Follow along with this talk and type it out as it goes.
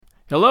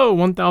Hello,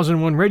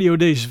 1001 Radio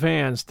Days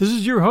fans. This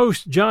is your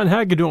host, John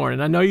Hagedorn,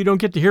 and I know you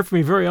don't get to hear from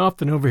me very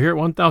often over here at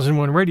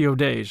 1001 Radio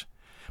Days,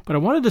 but I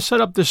wanted to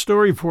set up this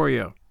story for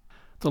you.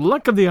 The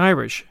Luck of the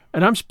Irish,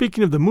 and I'm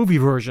speaking of the movie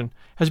version,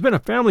 has been a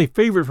family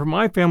favorite for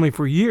my family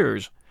for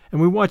years,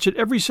 and we watch it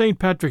every St.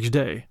 Patrick's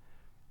Day.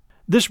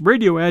 This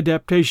radio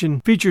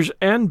adaptation features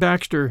Anne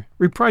Baxter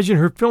reprising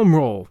her film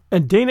role,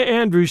 and Dana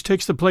Andrews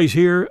takes the place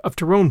here of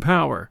Tyrone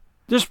Power.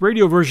 This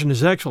radio version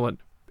is excellent.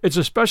 It's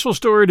a special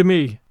story to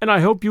me, and I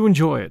hope you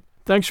enjoy it.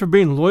 Thanks for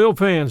being loyal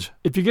fans.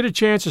 If you get a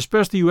chance,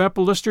 especially you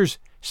Apple listeners,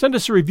 send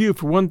us a review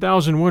for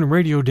 1001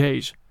 Radio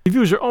Days.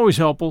 Reviews are always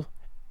helpful,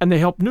 and they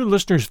help new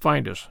listeners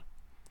find us.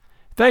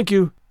 Thank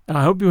you, and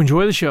I hope you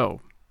enjoy the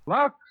show.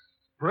 Lux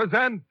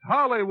presents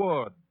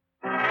Hollywood.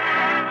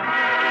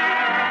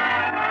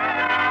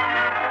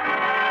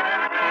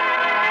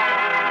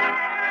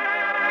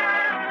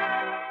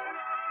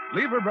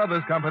 Lever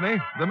Brothers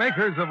Company, the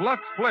makers of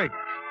Lux Flakes,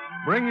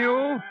 bring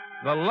you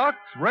the Lux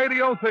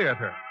Radio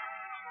Theater,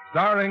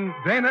 starring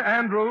Dana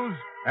Andrews,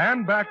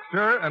 Anne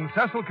Baxter, and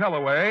Cecil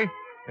Kellaway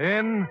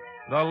in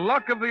The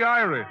Luck of the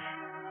Irish.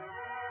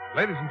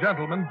 Ladies and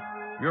gentlemen,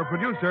 your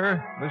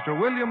producer, Mr.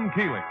 William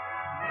Keeling.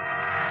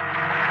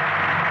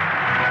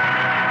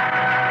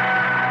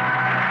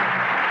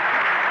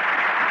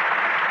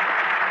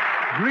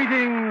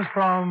 Greetings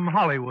from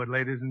Hollywood,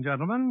 ladies and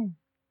gentlemen.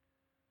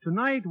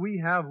 Tonight we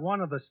have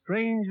one of the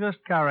strangest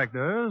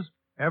characters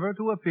ever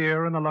to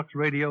appear in the Lux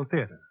Radio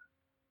Theater.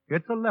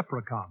 It's a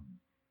leprechaun,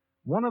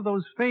 one of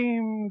those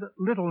famed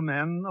little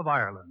men of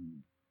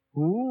Ireland,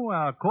 who,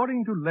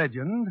 according to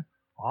legend,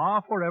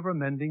 are forever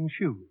mending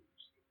shoes,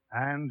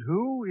 and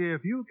who,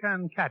 if you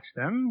can catch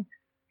them,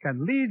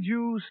 can lead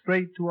you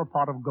straight to a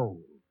pot of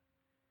gold.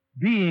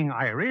 Being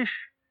Irish,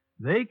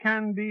 they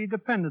can be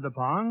depended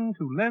upon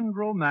to lend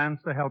romance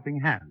a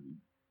helping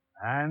hand,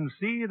 and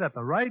see that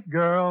the right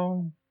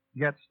girl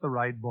gets the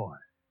right boy.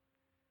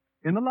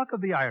 In The Luck of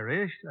the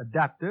Irish,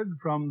 adapted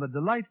from the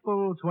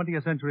delightful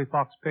 20th Century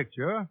Fox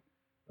picture,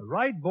 the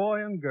right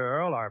boy and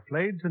girl are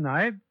played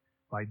tonight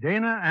by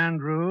Dana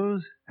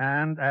Andrews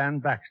and Anne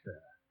Baxter,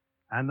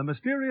 and the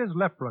mysterious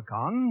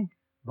leprechaun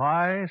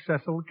by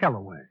Cecil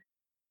Kellaway.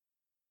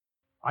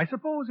 I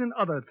suppose in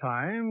other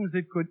times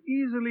it could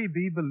easily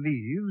be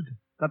believed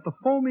that the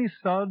foamy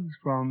suds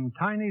from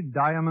tiny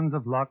diamonds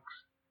of Lux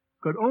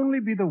could only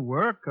be the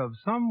work of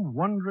some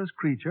wondrous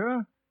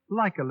creature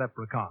like a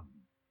leprechaun.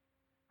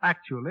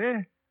 Actually,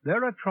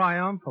 they're a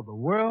triumph of the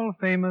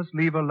world-famous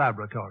Lever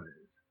Laboratories.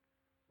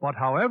 But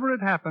however it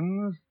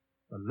happens,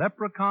 the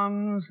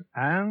leprechauns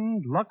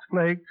and Lux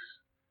Flakes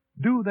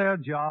do their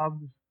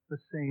jobs the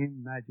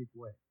same magic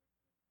way.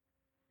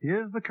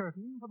 Here's the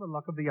curtain for The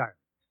Luck of the Irish,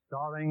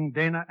 starring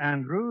Dana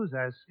Andrews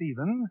as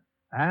Stephen,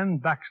 Anne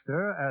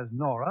Baxter as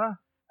Nora,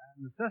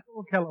 and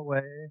Cecil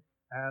Kellaway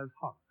as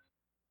Horace.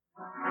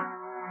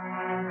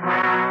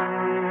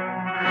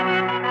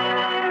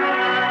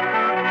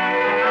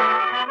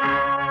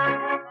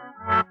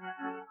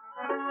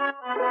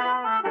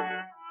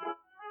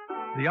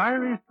 The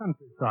Irish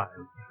countryside,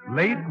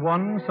 late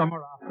one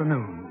summer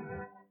afternoon.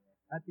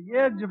 At the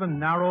edge of a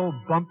narrow,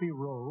 bumpy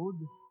road,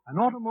 an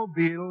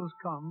automobile's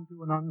come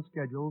to an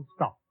unscheduled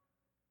stop.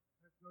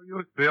 There's no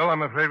use, Bill.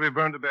 I'm afraid we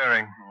burned the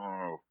bearing.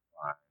 Oh,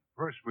 fine.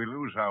 First we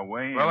lose our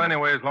way. Well,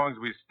 anyway, as long as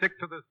we stick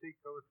to the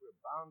seacoast,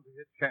 we're bound to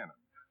hit Shannon.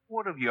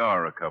 What if you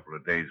are a couple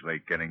of days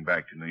late getting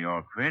back to New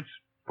York, Fitz?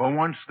 For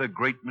once, the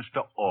great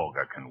Mr.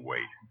 Olga can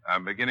wait.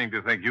 I'm beginning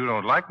to think you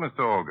don't like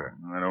Mr. Olga.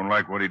 I don't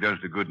like what he does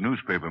to good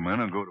newspapermen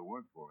who go to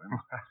work for him.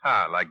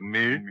 Like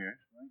me? Yes,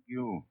 like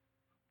you.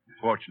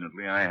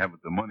 Fortunately, I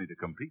haven't the money to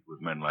compete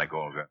with men like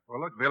Olga. Well,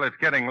 look, Bill, it's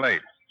getting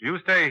late. You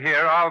stay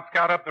here. I'll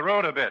scout up the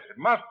road a bit. It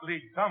must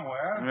lead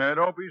somewhere. Yeah,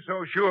 don't be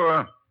so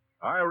sure.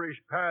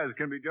 Irish paths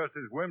can be just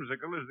as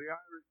whimsical as the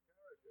Irish character.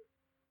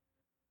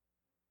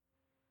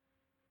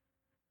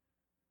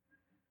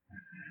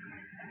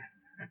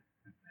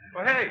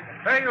 Well, hey,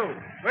 you.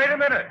 Wait a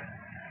minute.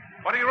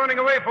 What are you running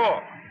away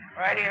for?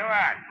 What do you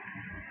want?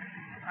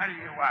 What do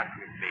you want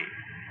with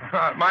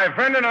me? My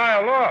friend and I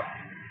are lost.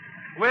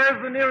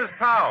 Where's the nearest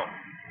town?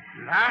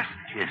 Lost,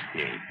 you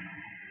say?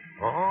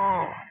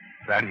 Oh,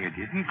 then you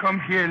didn't come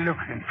here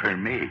looking for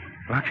me.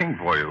 Looking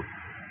for you?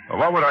 Well,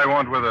 what would I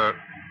want with a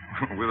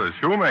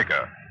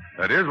shoemaker?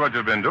 That is what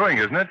you've been doing,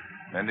 isn't it?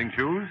 Mending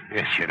shoes?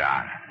 Yes, you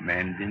are.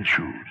 Mending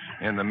shoes.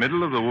 In the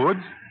middle of the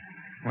woods?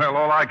 Well,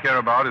 all I care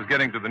about is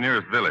getting to the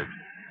nearest village.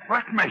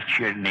 What might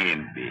your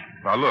name be?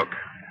 Now, look.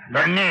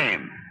 Your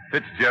name?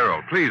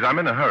 Fitzgerald. Please, I'm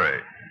in a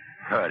hurry.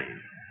 Hurry.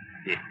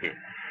 It's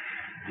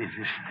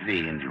a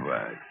strange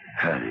word.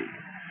 Hurry.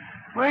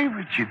 Why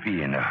would you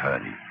be in a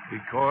hurry?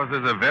 Because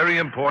there's a very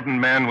important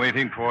man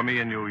waiting for me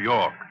in New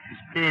York.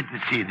 It's plain to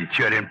see that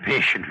you're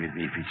impatient with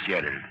me,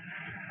 Fitzgerald.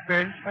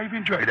 Well, I've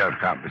enjoyed our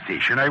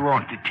conversation. I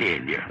won't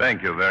detain you.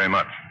 Thank you very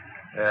much.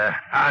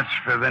 As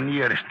for the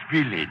nearest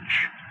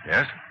village...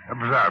 Yes?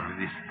 Observe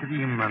the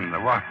stream and the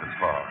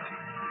waterfall.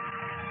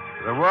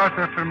 The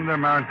water from the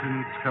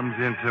mountains comes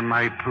into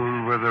my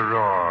pool with a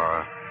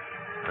roar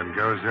and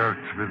goes out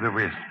with a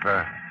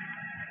whisper.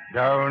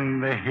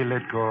 Down the hill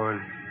it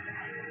goes,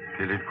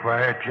 till it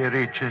quietly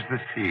reaches the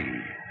sea,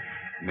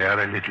 near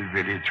a little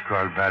village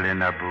called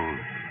Ballinaboo.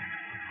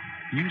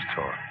 You,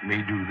 sir,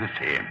 may do the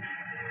same.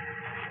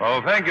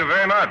 Oh, thank you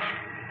very much.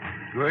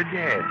 Good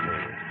day,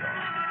 sir.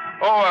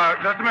 Oh,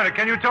 just a minute.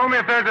 Can you tell me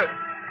if there's a...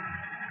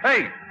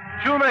 Hey,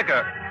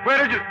 shoemaker, where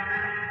did you...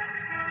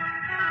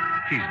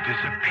 He's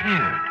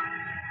disappeared.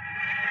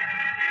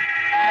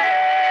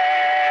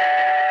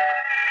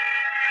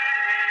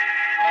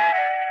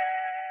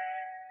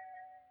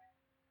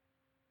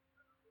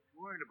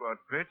 Worried about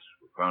Fitz?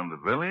 We found the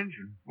village.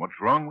 And what's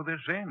wrong with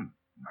this inn?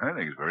 I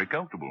think it's very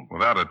comfortable.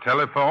 Without a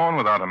telephone,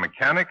 without a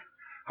mechanic,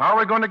 how are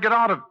we going to get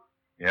out of...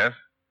 Yes?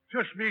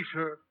 Just me,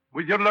 sir,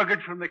 with your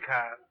luggage from the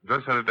car.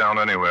 Just set it down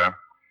anywhere.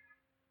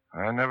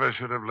 I never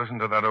should have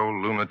listened to that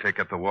old lunatic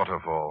at the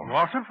waterfall.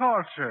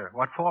 Waterfall, sir?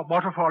 What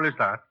waterfall is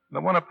that?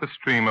 The one up the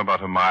stream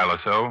about a mile or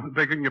so.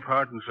 Begging your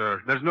pardon,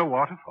 sir. There's no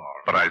waterfall.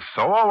 But I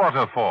saw a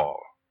waterfall.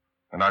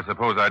 And I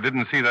suppose I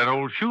didn't see that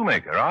old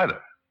shoemaker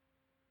either.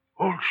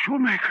 Old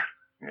shoemaker?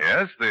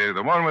 Yes,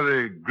 the one with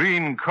the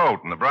green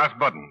coat and the brass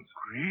buttons.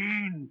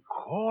 Green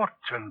coat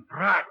and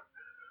brass.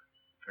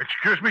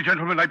 Excuse me,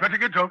 gentlemen, I'd better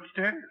get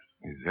upstairs.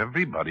 Is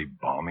everybody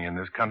balmy in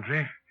this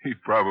country? He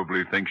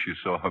probably thinks you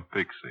saw a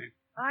pixie.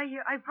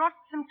 I brought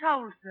some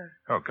towels, sir.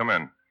 Oh, come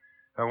in.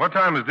 What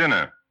time is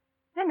dinner?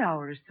 An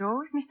hour or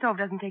so, if Miss Stove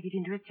doesn't take it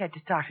into his head to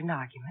start an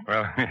argument.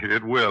 Well,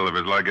 it will if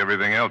it's like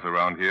everything else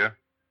around here.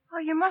 Oh,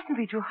 you mustn't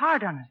be too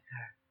hard on us,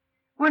 sir.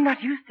 We're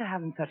not used to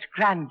having such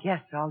grand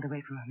guests all the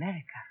way from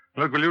America.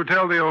 Look, will you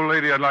tell the old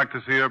lady I'd like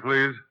to see her,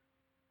 please?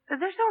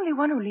 There's only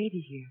one old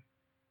lady here.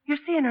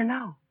 You're seeing her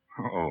now.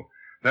 Oh,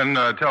 then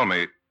tell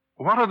me,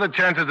 what are the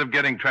chances of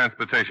getting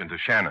transportation to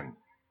Shannon?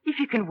 If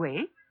you can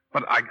wait.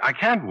 But I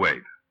can't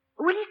wait.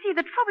 Well, you see,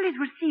 the trouble is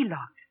we're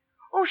sea-locked.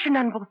 Ocean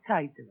on both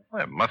sides of us. Well,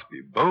 there must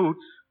be boats.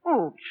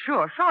 Oh,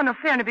 sure. Sean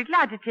O'Fair'll be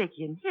glad to take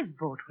you in his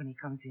boat when he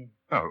comes in.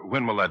 Oh,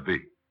 when will that be?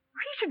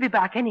 He should be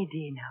back any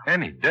day now.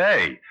 Any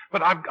day.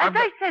 But I've... As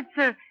I said,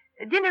 sir,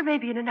 dinner may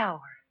be in an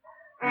hour.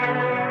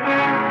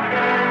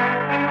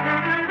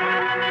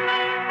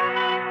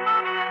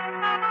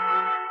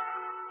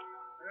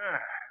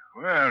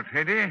 Well,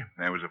 Teddy,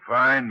 that was a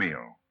fine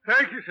meal.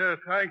 Thank you, sir,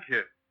 thank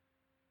you.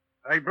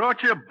 I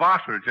brought you a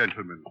bottle,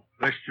 gentlemen,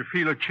 lest you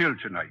feel a chill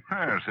tonight.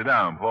 Well, sit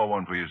down. Pour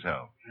one for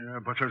yourself. Yeah,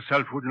 but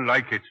herself wouldn't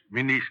like it.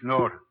 Me niece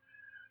nor.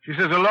 She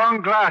says a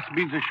long glass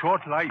means a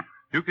short life.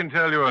 You can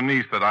tell your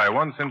niece that I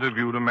once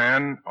interviewed a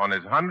man on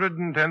his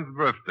 110th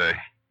birthday.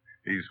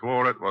 He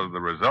swore it was the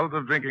result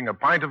of drinking a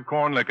pint of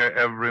corn liquor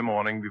every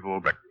morning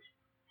before breakfast.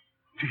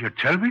 Do you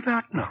tell me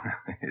that now?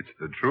 It's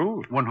the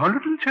truth.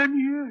 110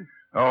 years.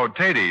 Oh,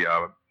 Teddy,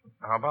 how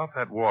about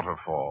that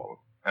waterfall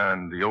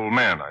and the old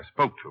man I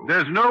spoke to?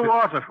 There's no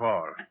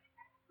waterfall.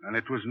 And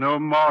it was no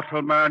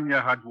mortal man you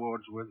had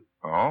words with.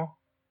 Oh?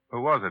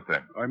 Who was it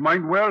then? I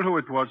mind well who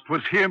it was.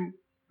 'Twas him,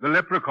 the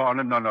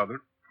leprechaun, and none other.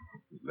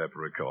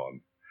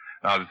 Leprechaun.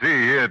 Now, see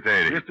here,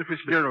 Teddy. Mr.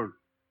 Fitzgerald,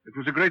 it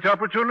was a great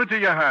opportunity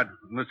you had,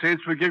 and the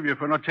saints forgive you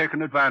for not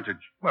taking advantage.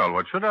 Well,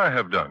 what should I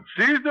have done?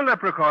 Seize the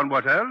leprechaun,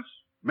 what else?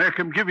 Make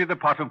him give you the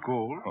pot of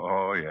gold.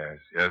 Oh, yes.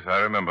 Yes, I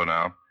remember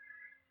now.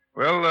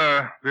 Well,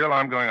 Bill,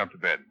 I'm going up to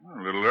bed.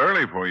 A little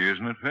early for you,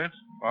 isn't it, Fitz?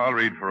 I'll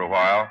read for a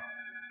while.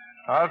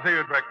 I'll see you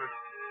at breakfast.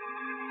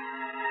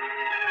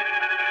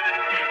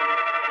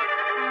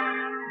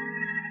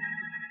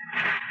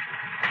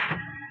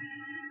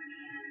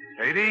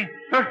 Teddy?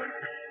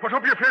 Put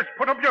up your fist.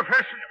 Put up your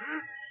fist.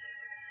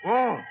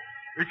 Oh,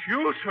 it's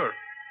you, sir.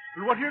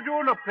 And what are you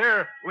doing up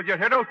there with your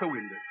head out the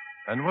window?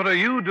 And what are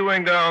you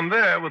doing down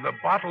there with a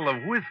bottle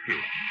of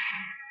whiskey?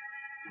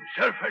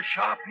 Himself has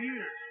sharp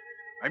ears.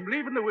 I'm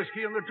leaving the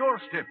whiskey on the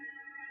doorstep.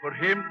 For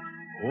him,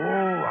 Oh,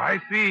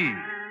 I see.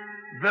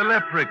 The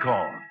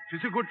leprechaun.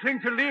 it's a good thing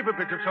to leave a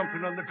bit of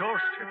something on the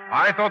doorstep.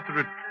 I thought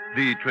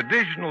the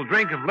traditional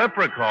drink of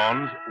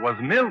leprechauns was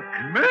milk.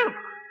 Milk?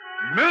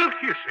 Milk,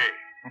 you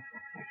say?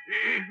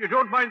 If you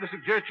don't mind the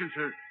suggestion,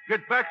 sir,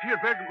 get back to your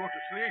bed and go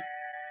to sleep.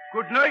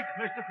 Good night,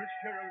 Mr.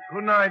 Fitzgerald.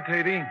 Good night,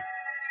 Teddy.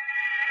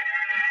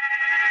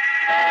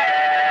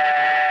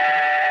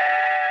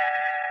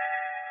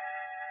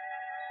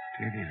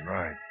 Teddy's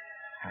right.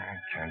 I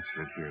can't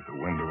sit here at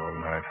the window all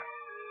night.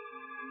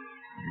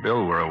 If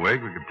Bill were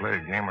awake, we could play a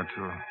game or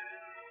two.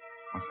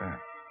 What's that?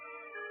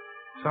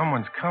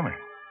 Someone's coming.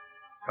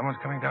 Someone's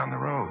coming down the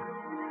road.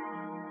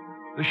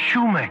 The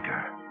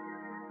shoemaker.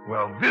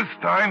 Well, this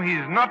time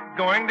he's not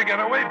going to get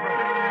away from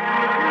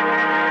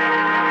it.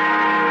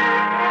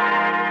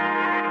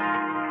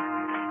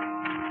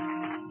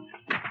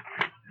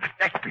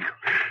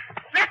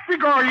 Let me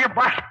go, you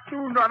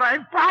bastard.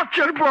 I've brought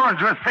your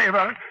bones with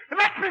favor.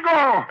 Let me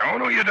go.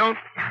 No, you don't.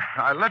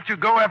 I'll let you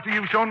go after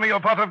you've shown me your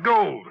pot of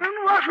gold.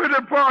 And what would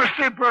a poor,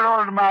 simple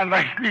old man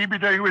like me be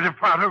doing with a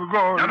pot of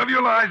gold? None of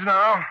your lies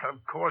now.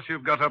 Of course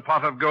you've got a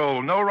pot of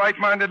gold. No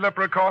right-minded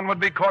leprechaun would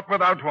be caught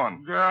without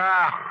one.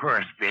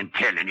 Who's been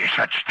telling you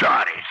such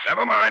stories?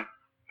 Never mind.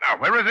 Now,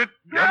 where is it?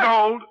 Your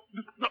gold.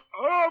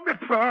 Oh, my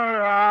poor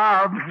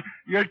arm.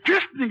 You're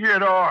twisting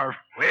it off.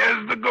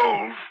 Where's the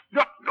gold?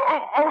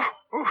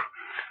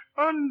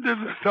 Under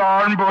the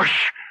thorn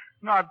bush.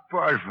 Not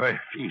far 5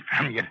 feet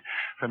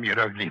from your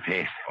ugly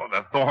face. Oh,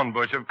 the thorn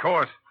bush, of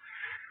course.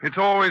 It's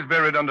always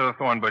buried under the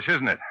thorn bush,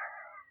 isn't it?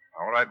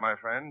 All right, my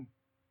friend.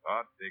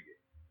 Start digging.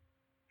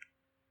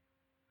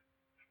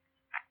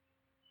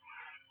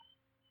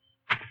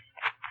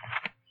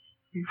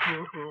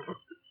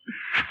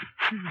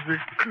 The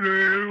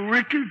cruel,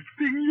 wicked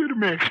thing you're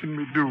making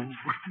me do.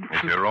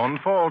 It's your own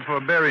fault for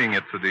burying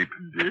it so deep.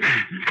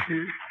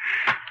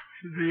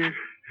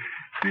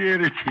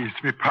 There it is,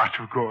 my pot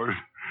of gold.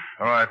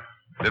 All right,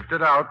 lift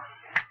it out.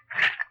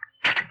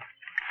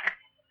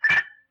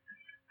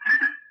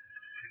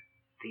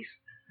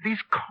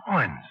 These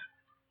coins.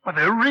 Well,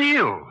 they're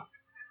real.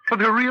 Well,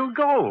 they're real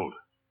gold.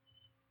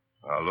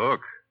 Now,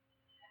 look.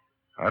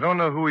 I don't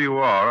know who you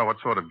are or what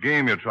sort of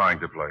game you're trying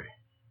to play.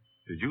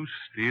 Did you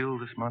steal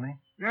this money?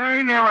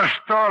 I never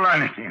stole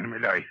anything in my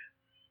life,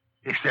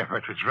 except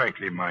what was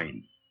rightly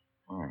mine.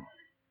 Oh.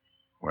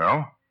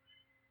 Well,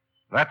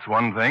 that's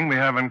one thing we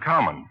have in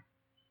common.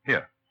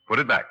 Here, put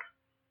it back.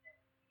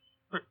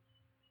 But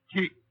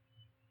you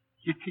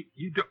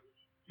don't.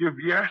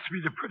 You asked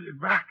me to put it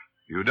back.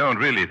 You don't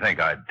really think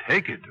I'd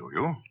take it, do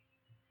you?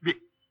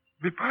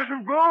 The pot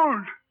of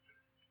gold.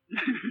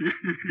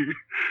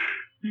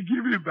 You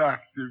give it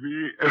back to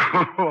me.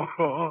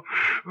 Oh,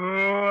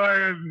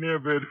 I'll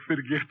never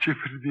forget you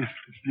for this,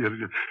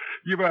 Mr.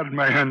 You are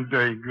my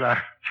undying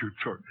gratitude,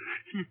 sir.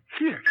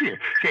 Here,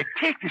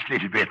 take this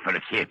little bit for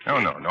a keepsake.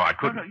 No, I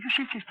couldn't. No, you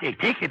should just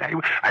take it.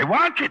 I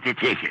want you to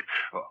take it.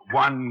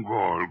 1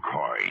 gold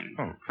coin.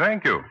 Oh,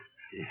 thank you.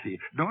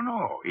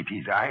 No, it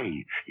is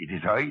I. It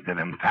is I that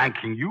am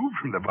thanking you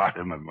from the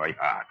bottom of my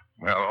heart.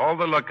 Well, all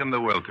the luck in the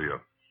world to you.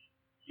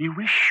 You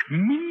wish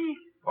me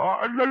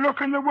all the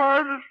luck in the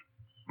world?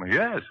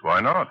 Yes,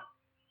 why not?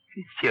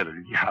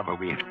 Fitzgerald, you have a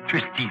way of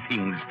twisting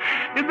things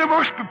in the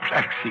most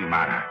perplexing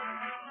manner.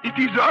 It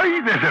is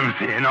I that am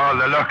saying all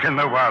the luck in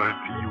the world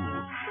to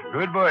you.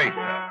 Goodbye,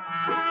 sir.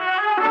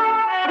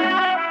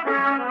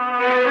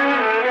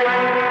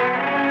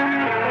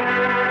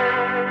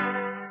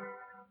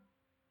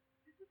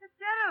 Mr.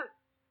 Fitzgerald.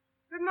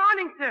 Good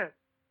morning, sir.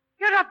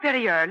 You're up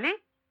very early.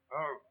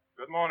 Oh,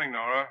 good morning,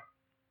 Nora.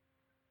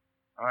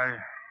 I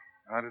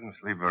didn't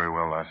sleep very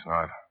well last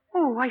night.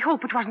 Oh, I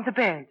hope it wasn't the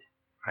bed.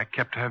 I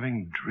kept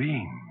having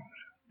dreams.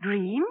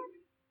 Dreams?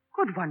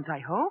 Good ones, I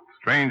hope.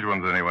 Strange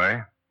ones,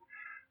 anyway.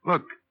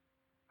 Look,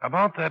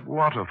 about that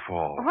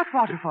waterfall. What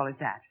waterfall is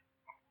that?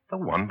 The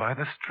one by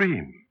the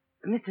stream.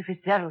 Mr.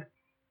 Fitzgerald,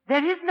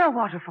 there is no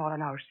waterfall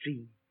on our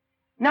stream.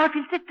 Now, if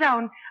you'll sit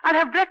down, I'll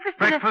have breakfast.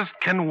 Breakfast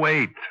can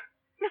wait.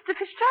 Mr.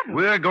 Fitzgerald.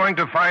 We're going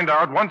to find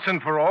out once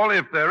and for all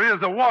if there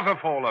is a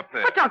waterfall up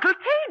there. But Uncle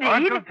Tatey...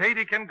 Uncle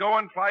Tatey can go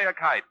and fly a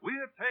kite.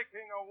 We're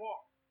taking a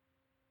walk.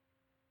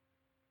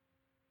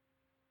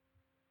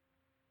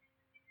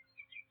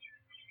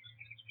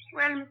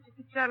 Well, Mr.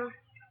 Fitzgerald,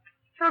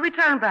 shall we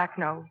turn back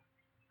now?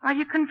 Are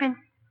you convinced?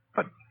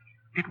 But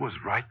it was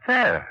right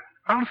there.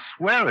 I'll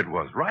swear it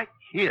was right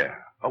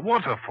here. A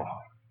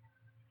waterfall.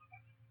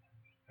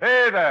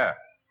 Hey there.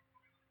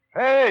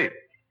 Hey.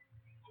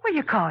 Were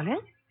you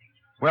calling?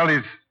 Well,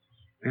 he's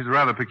a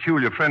rather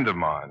peculiar friend of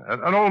mine.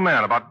 An old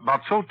man,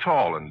 about so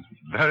tall and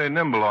very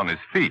nimble on his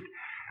feet.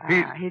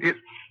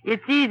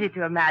 It's easy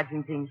to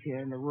imagine things here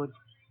in the woods.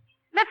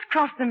 Let's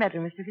cross the meadow,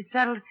 Mr.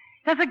 Fitzgerald.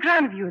 There's a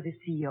grand view of the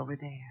sea over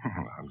there.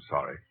 I'm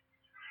sorry.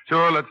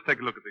 Sure, let's take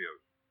a look at the ocean.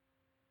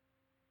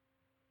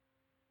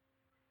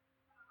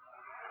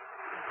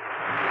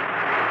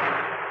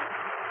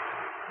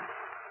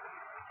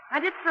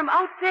 And it's from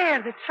out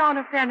there that Sean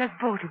O'Fairn's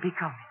boat will be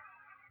coming.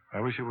 I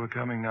wish it were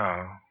coming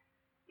now.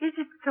 Is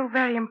it so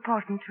very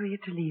important to you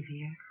to leave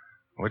here?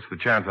 What's the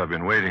chance I've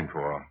been waiting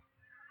for?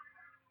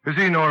 You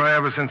see, Nora,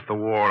 ever since the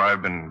war,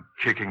 I've been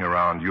kicking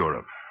around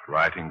Europe,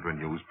 writing for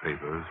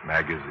newspapers,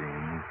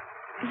 magazines.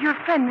 Your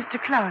friend, Mr.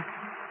 Clark,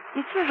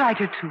 is he a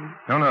writer, too?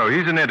 No,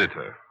 he's an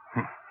editor.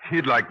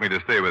 He'd like me to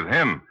stay with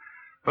him,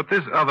 but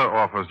this other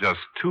offer's just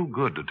too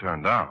good to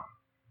turn down.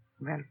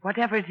 Well,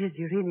 whatever it is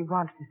you really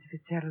want, Mr.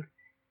 Fitzgerald,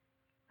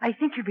 I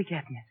think you'll be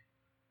getting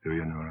it. Do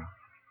you, Nora?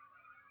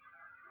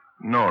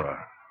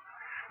 Nora,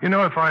 you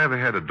know, if I ever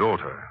had a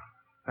daughter,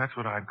 that's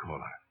what I'd call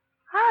her.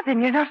 Ah, then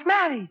you're not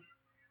married.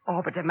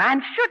 Oh, but a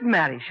man should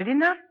marry, should he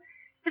not?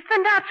 It's the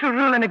natural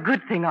rule and a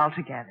good thing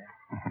altogether.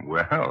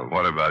 Well,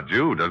 what about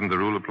you? Doesn't the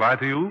rule apply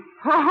to you?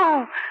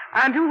 Oh,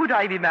 and who would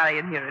I be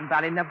marrying here in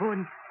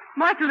Ballynaboon?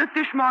 Michael the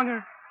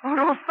fishmonger? Or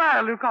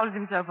O'Farrell, who calls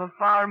himself a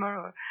farmer?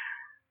 Or...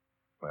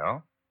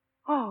 Well?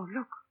 Oh,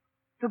 look.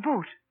 The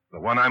boat.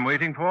 The one I'm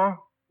waiting for?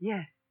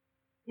 Yes.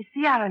 It's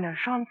the Arrowner,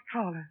 Sean's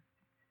trawler.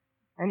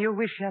 And your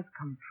wish has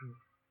come true.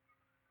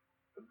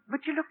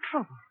 But you look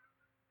troubled.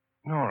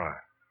 Nora,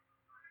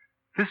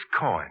 this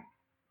coin.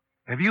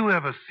 Have you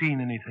ever seen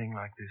anything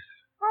like this?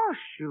 Oh,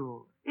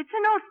 sure. It's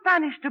an old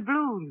Spanish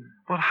doubloon.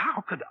 Well,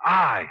 how could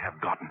I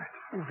have gotten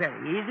it?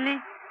 Very easily.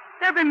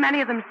 There have been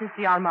many of them since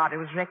the Armada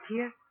was wrecked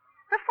here.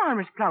 The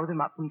farmers plow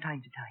them up from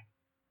time to time.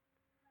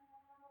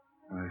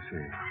 I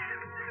see.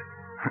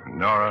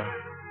 Nora,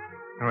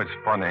 it's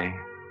funny,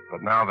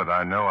 but now that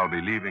I know I'll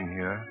be leaving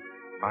here,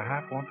 I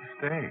half want to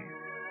stay.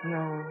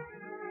 No.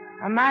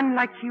 A man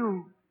like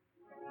you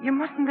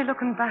mustn't be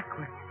looking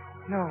backward.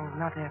 No,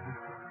 not ever.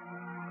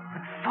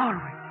 But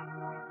forward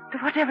to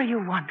whatever you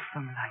want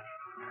from life.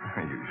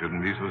 You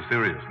shouldn't be so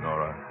serious,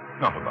 Nora.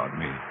 Not about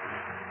me.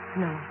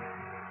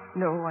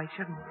 No, I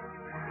shouldn't.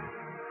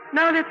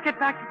 Now let's get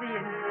back to the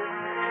inn.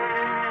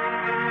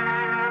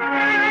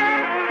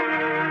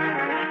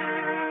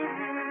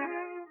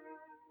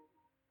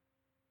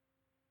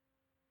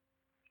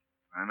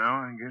 I know.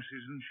 I guess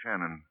he's in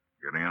Shannon,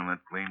 getting on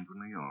that plane for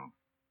New York.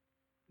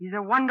 He's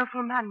a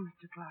wonderful man,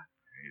 Mr. Clark.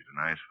 He's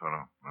a nice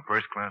fellow, a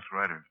first-class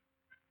writer.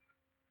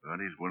 But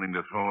he's willing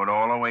to throw it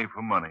all away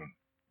for money,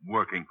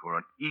 working for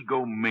an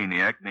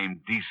egomaniac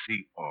named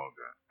D.C.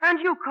 Auger. And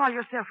you call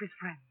yourself his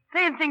friend,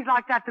 saying things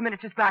like that the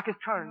minute his back is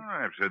turned.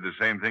 I've said the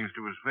same things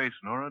to his face,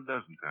 Nora, a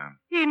dozen times.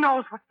 He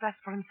knows what's best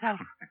for himself.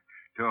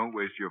 Don't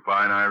waste your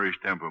fine Irish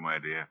temper, my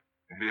dear.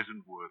 It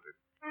isn't worth it.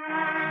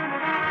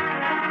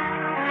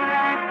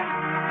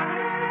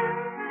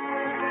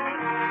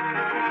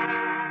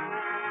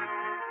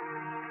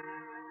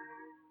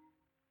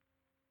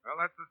 Well,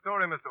 that's the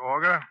story, Mr.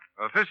 Auger.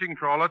 A fishing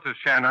trawler to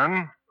Shannon,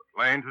 a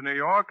plane to New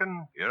York,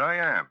 and here I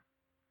am.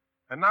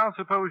 And now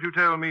suppose you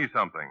tell me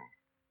something.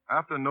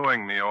 After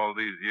knowing me all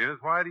these years,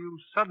 why do you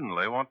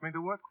suddenly want me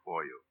to work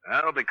for you?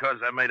 Well,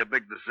 because I made a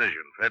big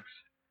decision, Fitz.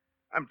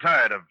 I'm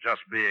tired of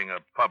just being a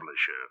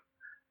publisher.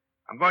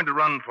 I'm going to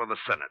run for the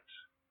Senate.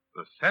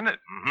 The Senate?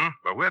 Mm-hmm.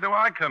 But where do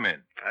I come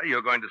in?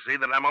 You're going to see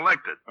that I'm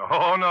elected.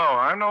 Oh, no,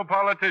 I'm no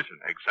politician.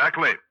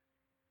 Exactly.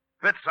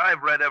 Fitz,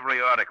 I've read every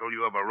article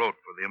you ever wrote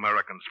for the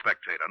American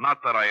Spectator.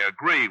 Not that I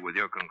agree with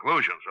your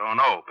conclusions, oh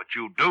no, but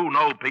you do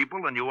know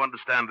people and you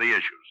understand the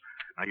issues.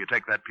 Now, you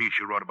take that piece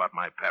you wrote about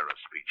my Paris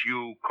speech.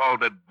 You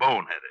called it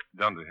boneheaded.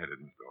 Dunderheaded,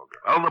 Mr.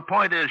 Auger. Well, the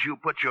point is you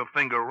put your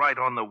finger right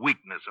on the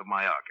weakness of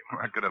my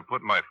argument. I could have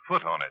put my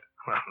foot on it.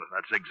 Well,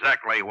 that's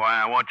exactly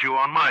why I want you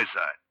on my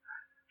side.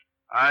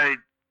 I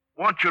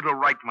want you to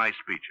write my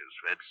speeches,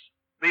 Fitz.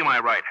 Be my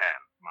right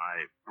hand,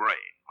 my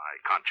brain, my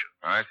conscience.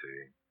 I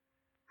see.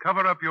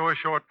 Cover up your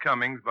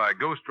shortcomings by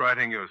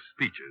ghostwriting your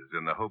speeches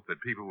in the hope that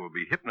people will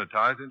be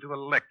hypnotized into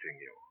electing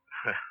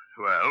you.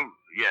 Well,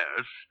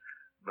 yes,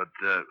 but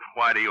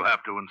why do you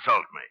have to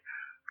insult me?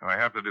 I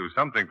have to do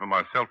something for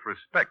my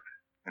self-respect,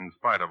 in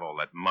spite of all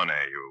that money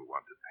you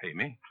want to pay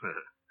me.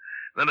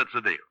 Then it's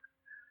a deal.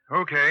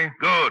 Okay.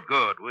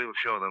 Good. We'll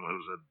show them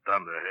who's a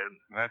dunderhead.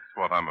 That's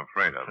what I'm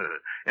afraid of.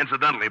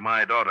 Incidentally,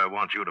 my daughter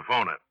wants you to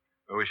phone her.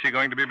 Oh, is she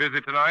going to be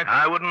busy tonight?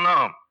 I wouldn't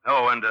know.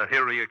 Oh, and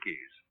here are your keys.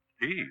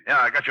 Keys? Yeah,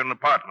 I got you an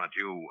apartment,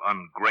 you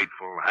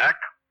ungrateful hack.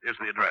 Here's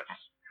the address.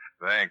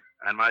 Thanks.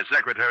 And my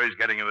secretary's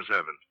getting you a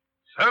servant.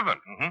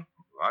 Servant? Mm-hmm.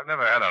 I've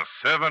never had a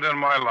servant in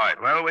my life.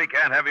 Well, we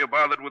can't have you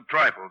bothered with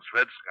trifles,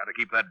 Fitz. Got to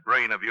keep that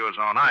brain of yours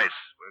on ice.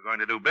 We're going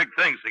to do big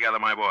things together,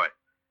 my boy.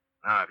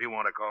 Now, if you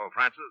want to call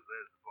Francis,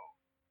 there's the phone.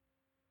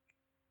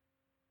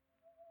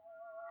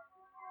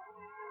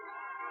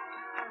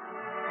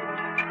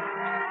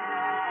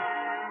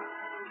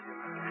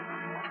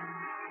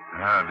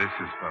 Ah, this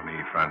is for me,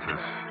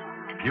 Francis.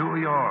 New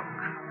York,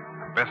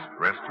 the best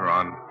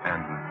restaurant,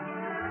 and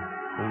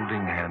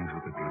holding hands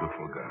with a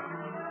beautiful girl.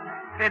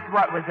 Fitz,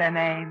 what was their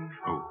name?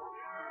 Who?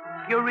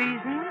 Your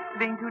reason for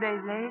being 2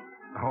 days late?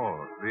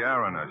 Oh, the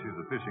Arana. She's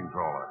a fishing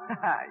trawler.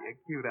 You're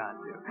cute,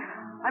 aren't you?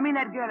 I mean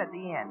that girl at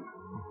the end.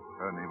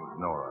 Her name was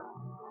Nora.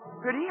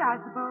 Pretty, I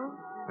suppose.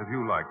 If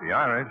you like the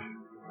Irish.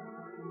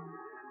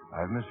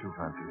 I've missed you,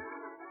 Francis.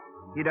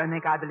 You don't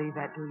think I believe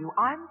that, do you?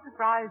 I'm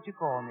surprised you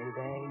call me,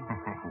 babe.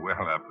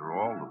 Well, after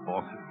all, the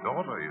boss's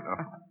daughter, you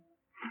know.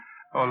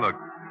 Oh, look.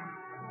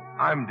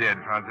 I'm dead,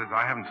 Francis.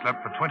 I haven't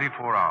slept for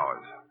 24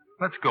 hours.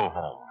 Let's go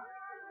home.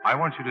 I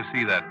want you to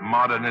see that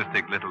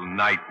modernistic little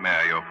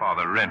nightmare your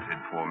father rented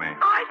for me.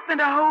 I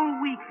spent a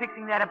whole week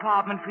fixing that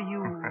apartment for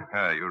you.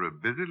 You're a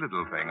busy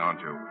little thing,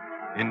 aren't you?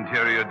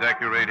 Interior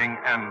decorating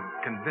and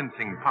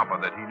convincing Papa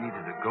that he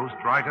needed a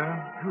ghostwriter.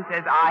 Who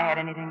says I had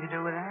anything to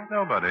do with that?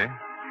 Nobody.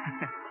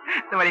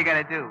 So what are you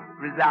going to do?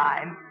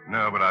 Resign?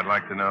 No, but I'd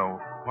like to know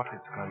what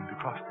it's going to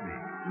cost me.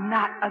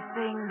 Not a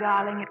thing,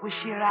 darling. It was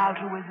sheer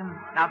altruism.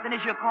 Now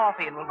finish your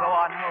coffee and we'll go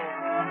on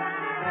home.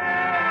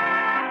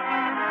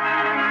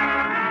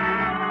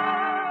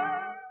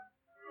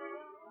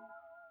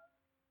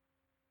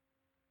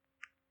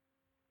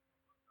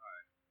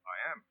 I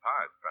am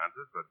tired,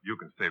 Francis, but you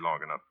can stay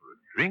long enough for a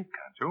drink,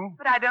 can't you?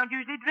 But I don't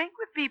usually drink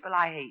with people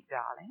I hate,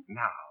 darling.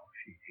 Now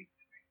she hates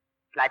me.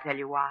 Shall I tell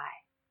you why?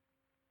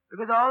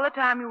 Because all the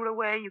time you were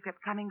away, you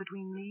kept coming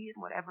between me and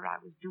whatever I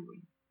was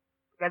doing.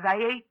 Because I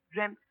ate,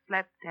 dreamt,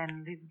 slept,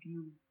 and lived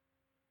you.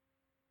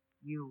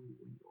 You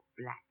and your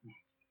black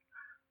magic.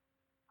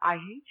 I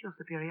hate your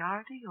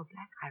superiority, your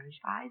black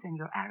Irish eyes, and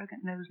your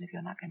arrogant nose if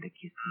you're not going to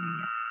kiss me.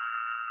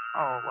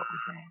 Oh, what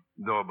was that?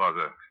 Door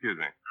buzzer. Excuse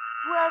me.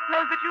 Who else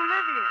knows that you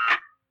live here?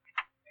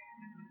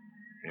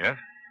 Yes?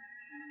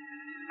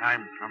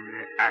 I'm from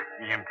the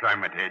Acme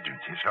Employment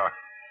Agency, sir.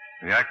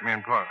 The Acme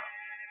Employment.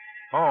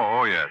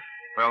 Oh, yes.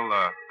 Well,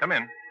 come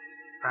in.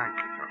 Thank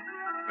you, sir.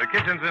 The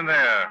kitchen's in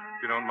there.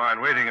 If you don't mind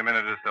waiting a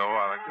minute or so,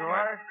 I'll explain.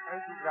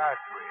 I'd be glad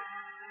to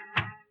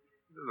wait.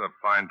 This is a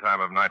fine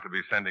time of night to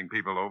be sending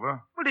people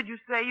over. Well, did you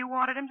say you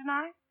wanted him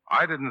tonight?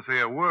 I didn't say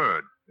a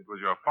word. It was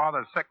your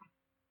father's secretary.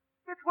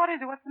 Fitz, what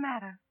is it? What's the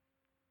matter?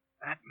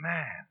 That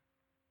man.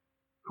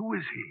 Who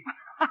is he?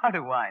 How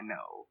do I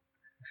know?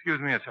 Excuse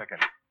me a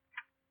second.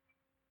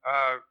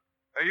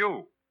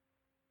 You.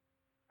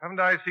 Haven't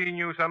I seen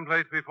you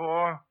someplace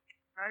before?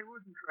 I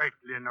wouldn't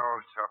rightly know,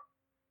 sir.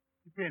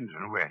 Depends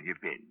on where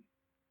you've been.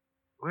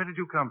 Where did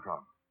you come from?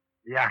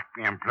 The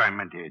Acme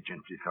Employment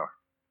Agency, sir.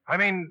 I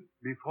mean,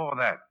 before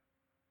that.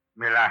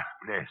 My last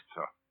place,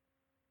 sir.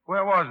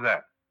 Where was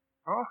that?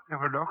 Oh, there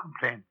were no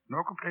complaints.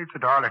 No complaints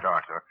at all,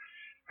 sir.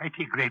 I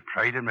take great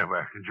pride in my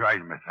work,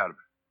 enjoying myself.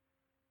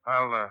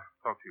 I'll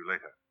talk to you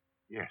later.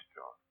 Yes,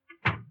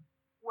 sir.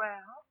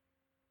 Well?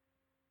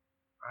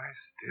 I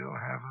still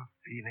have a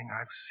feeling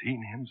I've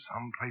seen him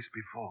someplace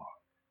before.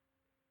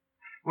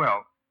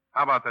 Well,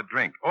 how about that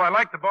drink? Oh, I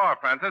like the bar,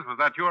 Francis. Was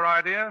that your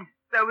idea?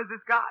 So was the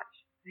scotch.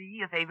 See,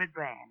 your favorite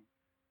brand.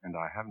 And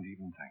I haven't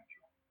even thanked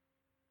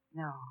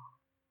you. No.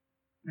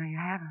 No, you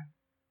haven't.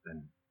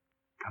 Then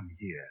come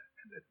here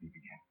and let me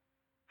begin.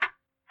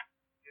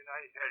 Can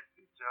I help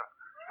you, sir?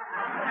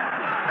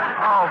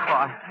 Oh,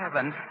 for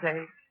heaven's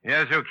sake.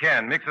 Yes, you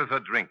can. Mix us a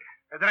drink.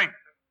 A drink,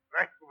 sir.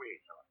 Right away,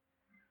 sir.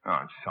 Oh,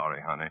 I'm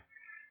sorry, honey.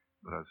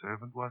 But a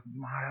servant wasn't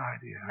my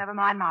idea. Never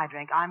mind my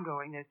drink. I'm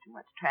going. There's too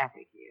much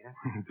traffic here.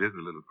 It is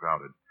a little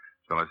crowded.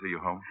 Shall I see you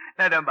home?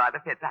 No, don't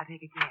bother, Fitz. I'll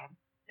take a cab.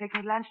 Take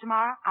me to lunch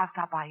tomorrow. I'll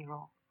stop by your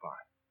room.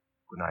 Fine.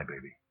 Good night,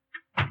 baby.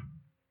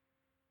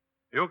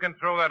 You can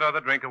throw that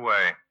other drink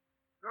away.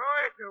 Throw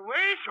it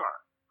away, sir.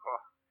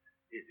 Oh,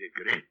 it's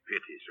a great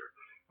pity, sir.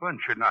 One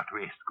should not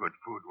waste good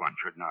food. One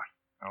should not.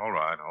 All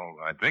right, all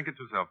right. Drink it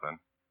yourself, then.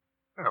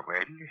 Oh,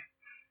 well,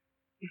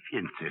 if you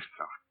insist,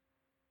 sir.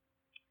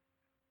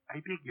 I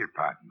beg your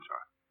pardon,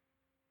 sir.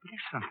 But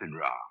there's something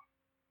wrong.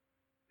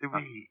 The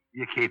way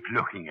you keep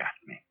looking at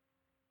me.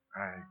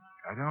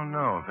 I don't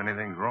know if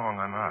anything's wrong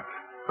or not.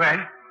 Well,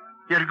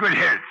 you're good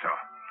health, sir.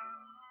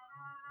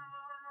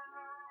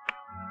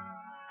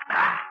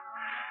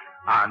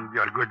 And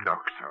your good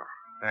luck, sir.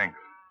 Thanks.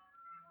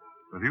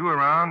 With you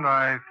around,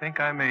 I think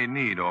I may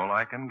need all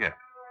I can get.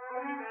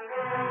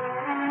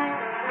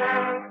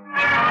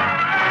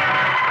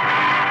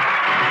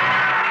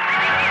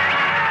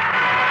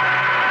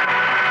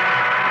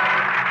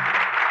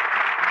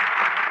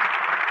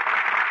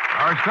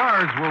 Our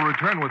stars will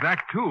return with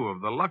Act Two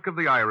of The Luck of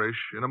the Irish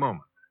in a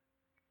moment.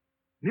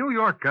 New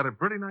York got a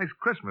pretty nice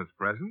Christmas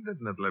present,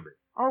 didn't it, Libby?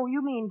 Oh,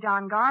 you mean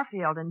John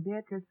Garfield and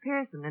Beatrice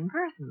Pearson in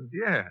person?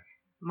 Yes.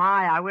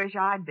 My, I wish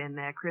I'd been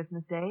there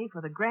Christmas Day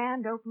for the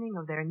grand opening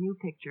of their new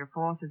picture,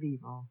 Force of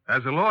Evil.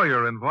 As a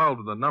lawyer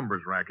involved in the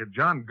numbers racket,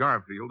 John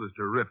Garfield is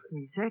terrific.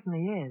 He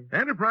certainly is.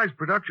 Enterprise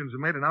Productions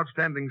have made an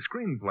outstanding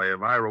screenplay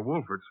of Ira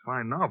Wolfert's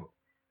fine novel.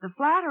 The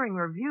flattering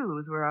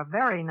reviews were a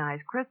very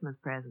nice Christmas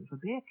present for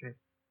Beatrice.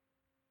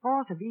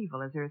 Force of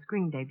Evil is her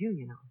screen debut,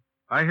 you know.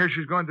 I hear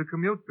she's going to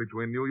commute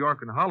between New York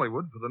and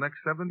Hollywood for the next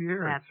 7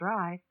 years. That's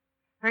right.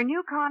 Her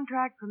new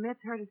contract permits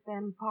her to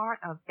spend part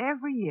of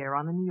every year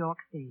on the New York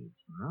stage.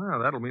 Ah,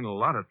 that'll mean a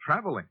lot of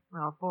traveling.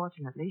 Well,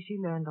 fortunately, she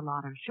learned a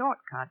lot of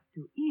shortcuts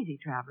to easy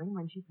traveling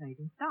when she played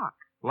in stock.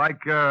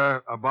 Like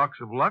a box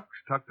of Lux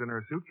tucked in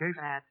her suitcase?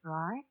 That's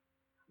right.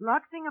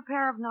 Luxing a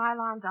pair of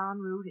nylons en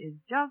route is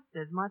just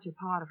as much a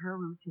part of her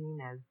routine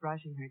as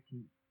brushing her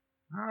teeth.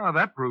 Ah,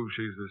 that proves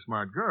she's a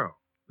smart girl.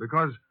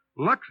 Because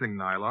Luxing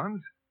nylons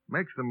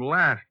makes them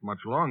last much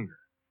longer.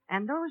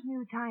 And those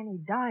new tiny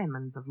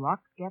diamonds of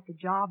Lux get the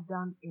job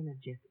done in a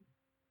jiffy.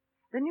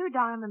 The new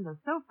diamonds are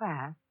so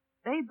fast,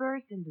 they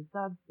burst into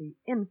suds the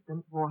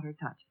instant water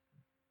touches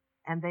them.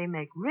 And they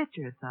make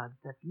richer suds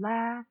that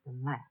last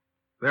and last.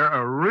 They're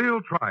a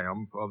real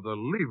triumph of the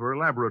Lever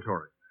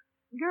Laboratories.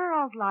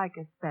 Girls like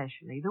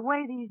especially the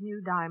way these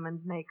new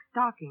diamonds make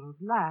stockings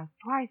last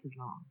twice as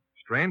long.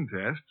 Strain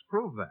tests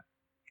prove that.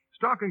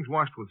 Stockings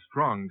washed with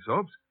strong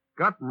soaps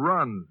got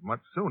runs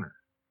much sooner.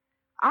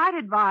 I'd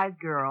advise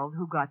girls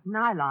who got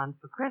nylons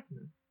for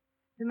Christmas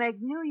to make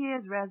New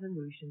Year's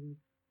resolutions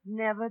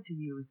never to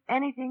use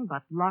anything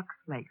but Lux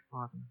Flakes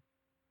for them.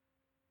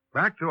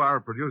 Back to our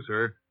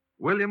producer,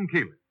 William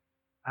Keighley.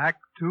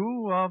 Act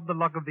Two of The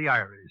Luck of the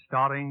Irish,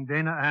 starring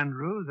Dana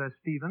Andrews as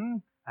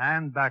Stephen,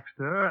 Ann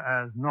Baxter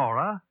as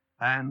Nora,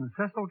 and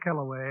Cecil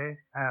Kellaway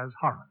as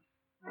Horace.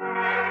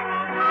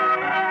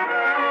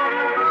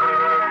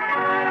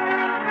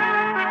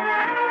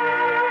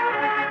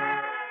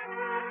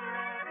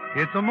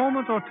 It's a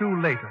moment or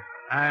two later,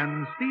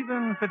 and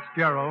Stephen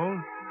Fitzgerald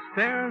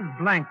stares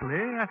blankly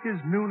at his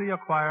newly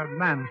acquired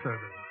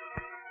manservant,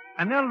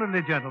 an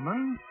elderly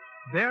gentleman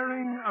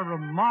bearing a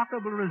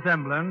remarkable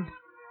resemblance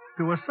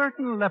to a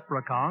certain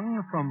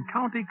leprechaun from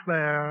County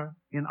Clare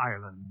in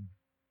Ireland.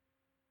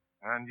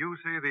 And you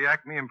say the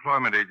Acme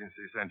Employment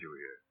Agency sent you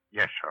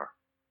here. Yes, sir.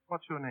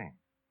 What's your name?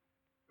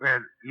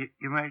 Well,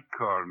 you might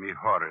call me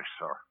Horace,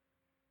 sir.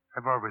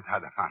 I've always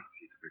had a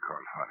fancy to be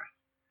called Horace.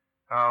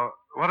 Now,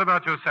 what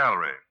about your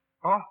salary?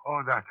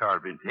 Oh, that's all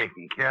been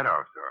taken care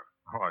of, sir.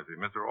 Oh, I see.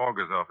 Mr.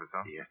 Auger's office,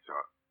 huh? Yes,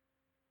 sir.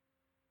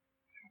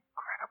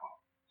 Incredible.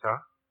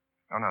 Sir?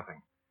 Oh,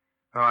 nothing.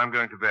 Oh, I'm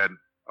going to bed.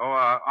 Oh,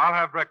 I'll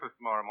have breakfast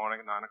tomorrow morning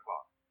at 9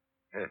 o'clock.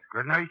 Yes,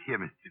 good night here,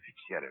 Mr.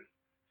 Fitzgerald.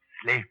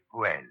 Sleep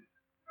well.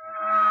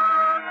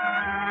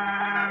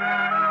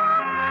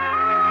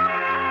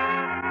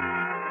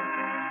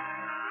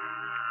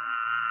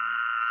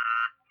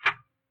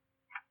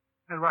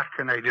 Well, what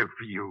can I do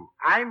for you?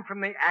 I'm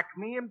from the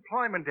Acme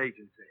Employment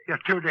Agency. You're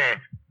too late.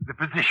 The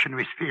position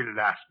was filled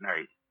last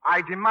night.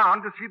 I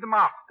demand to see the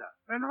master.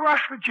 And what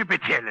would you be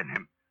telling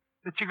him?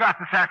 That you got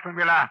the sack from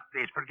your last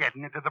place for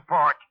getting into the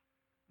port?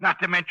 Not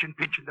to mention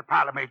pinching the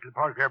parliamental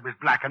polka was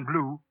black and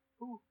blue.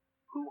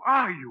 Who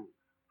are you?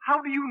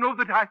 How do you know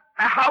that I...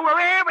 How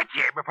away with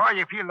you before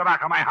you feel the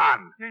back of my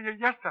hand?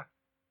 Yes, sir.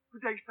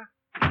 Good day, sir.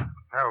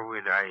 How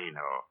would I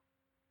know?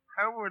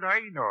 How would I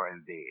know,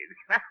 indeed?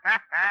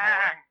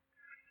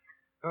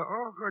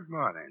 Good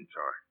morning,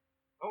 sir.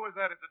 Who was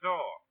that at the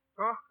door?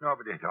 Oh,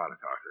 nobody at all,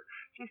 sir.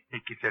 Just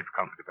make yourself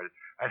comfortable.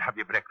 I'll have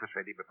your breakfast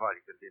ready before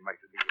you can be my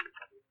illegal.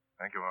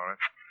 Thank you, Horace.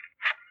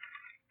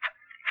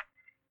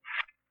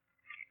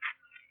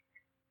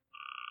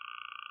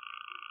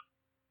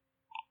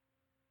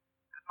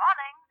 Good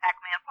morning,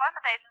 Acme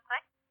Employment Agency.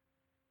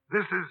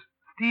 This is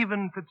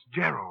Stephen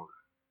Fitzgerald.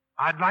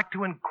 I'd like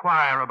to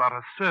inquire about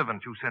a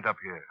servant you sent up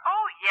here.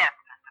 Oh, yes,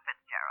 Mr.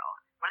 Fitzgerald.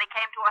 Well, he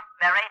came to us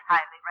very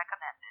highly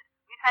recommended.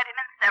 We've had him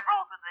in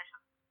several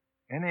positions.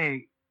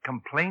 Any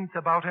complaints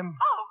about him?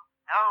 Oh,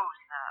 no,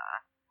 sir.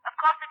 Of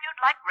course, if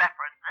you'd like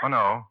references. Oh,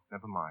 no.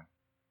 Never mind.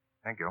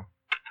 Thank you.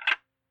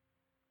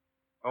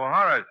 Oh,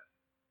 Horace,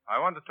 I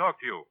want to talk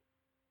to you.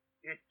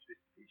 Yes, Mr.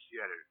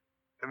 Fitzgerald.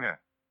 Come here.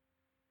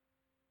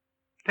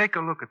 Take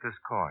a look at this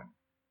coin.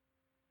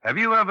 Have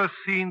you ever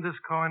seen this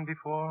coin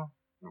before?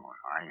 No,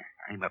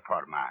 I'm a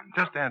poor man.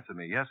 Just answer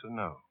me, yes or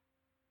no.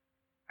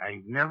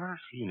 I've never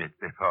seen it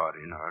before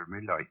in all my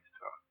life,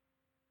 sir.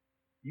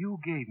 You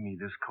gave me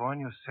this coin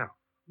yourself.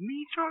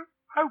 Me, sir?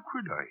 How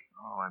could I?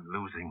 Oh, I'm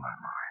losing my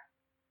mind.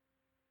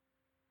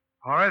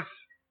 Horace,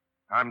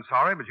 I'm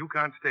sorry, but you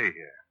can't stay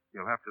here.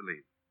 You'll have to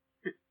leave.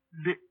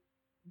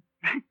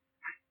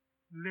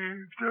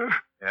 Leave, sir?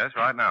 Yes,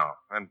 right now.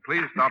 And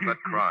please stop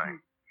that crying.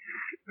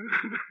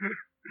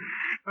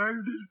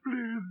 I'm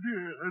displeased,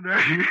 dear,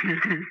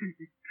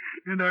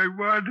 and I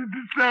wanted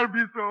to serve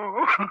you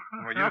so.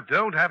 Well, you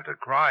don't have to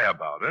cry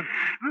about it.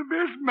 The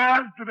best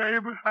master I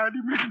ever had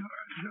in my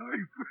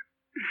life.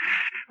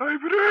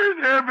 I've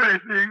ruined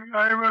everything.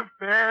 I'm a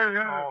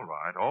failure.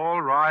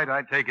 All right.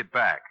 I take it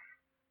back.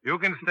 You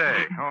can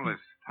stay. Only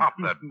stop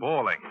that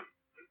bawling.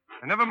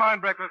 And never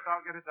mind breakfast.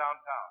 I'll get it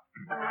downtown.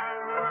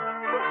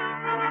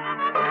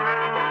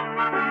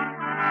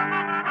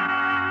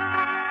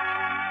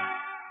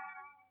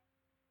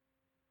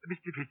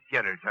 Mr.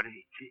 Fitzgerald, sir,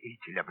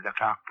 it's 11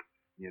 o'clock.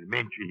 You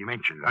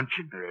mentioned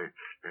luncheon,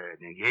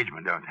 an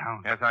engagement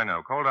downtown. Yes, I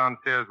know. Call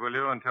downstairs, will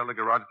you, and tell the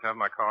garage to have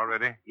my car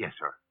ready? Yes,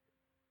 sir.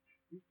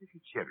 Mr.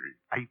 Fitzgerald,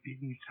 I've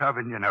been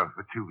serving you now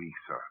for 2 weeks,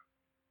 sir.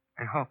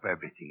 I hope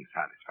everything is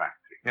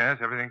satisfactory. Yes,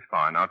 everything's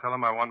fine. I'll tell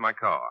them I want my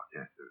car.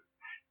 Yes, sir.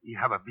 You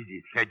have a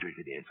busy schedule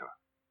today, sir.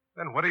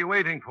 Then what are you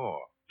waiting for?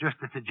 Just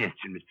a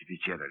suggestion, Mr.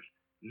 Fitzgerald.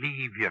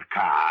 Leave your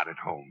car at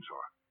home,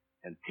 sir,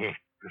 and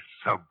take the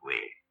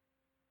subway.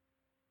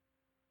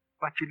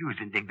 But you lose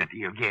in dignity,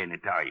 you gain in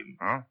time.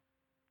 Huh?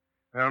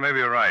 Well, maybe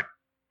you're right.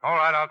 All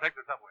right, I'll take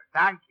the subway.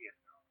 Thank you.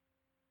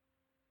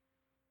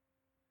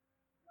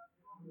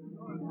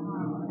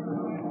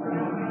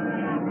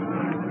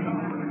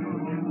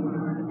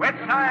 West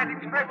Side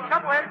Express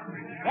Subway.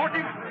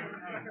 14th Street.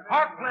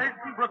 Park Place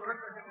in Brooklyn.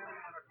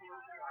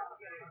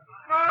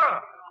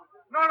 Nora!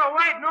 Nora,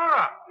 wait,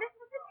 Nora!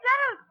 Mr.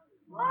 Fitzgerald!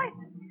 Oh,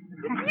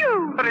 it's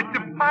you! But it's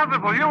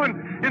impossible. You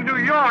in New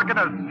York at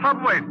a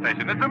subway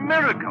station. It's a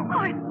miracle.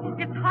 Oh,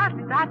 it's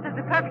hardly that. There's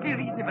a perfectly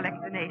reasonable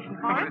explanation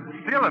for it.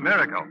 It's still a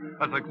miracle.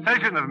 A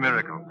succession of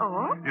miracles.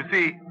 Oh? You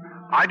see,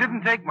 I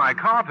didn't take my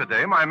car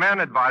today. My man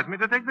advised me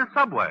to take the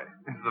subway.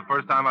 This is the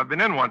first time I've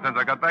been in one since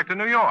I got back to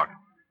New York.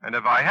 And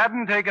if I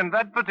hadn't taken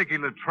that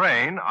particular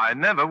train, I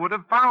never would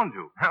have found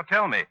you. Now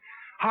tell me,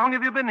 how long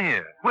have you been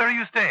here? Where are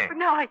you staying?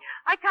 No, I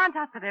can't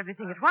answer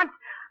everything at once.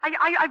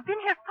 I've been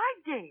here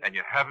 5 days. And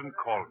you haven't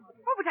called me.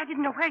 Oh, but I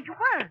didn't know where you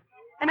were.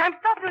 And I'm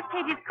stopping with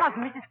Katie's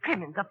cousin, Mrs.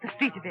 Crimmins, up the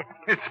street a bit.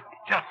 It's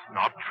just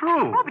not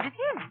true. Oh, but it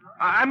is.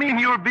 I mean,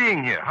 you're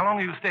being here. How long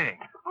are you staying?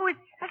 Oh, it's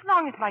as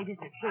long as my visit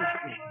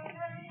takes me.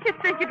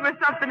 You'd think it was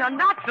something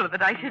unnatural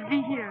that I should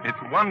be here.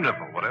 It's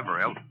wonderful, whatever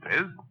else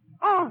it is.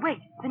 Oh, wait,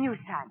 the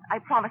newsstand. I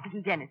promised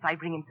little Dennis I'd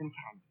bring him some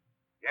candy.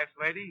 Yes,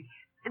 lady?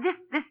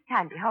 This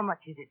candy, how much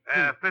is it?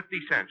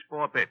 50 cents,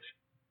 4 bits.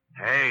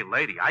 Hey,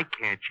 lady, I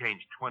can't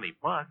change $20.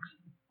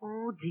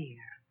 Oh, dear.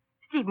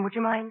 Stephen, would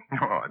you mind?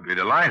 Oh, I'd be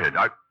delighted.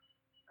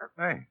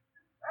 Hey.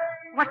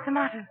 What's the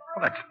matter?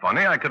 Well, that's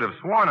funny. I could have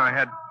sworn I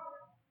had...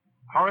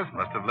 Horace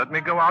must have let me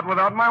go out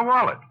without my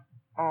wallet.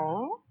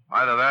 Oh?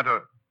 Either that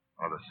or...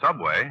 Or the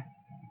subway.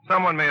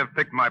 Someone may have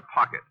picked my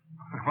pocket.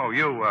 Oh,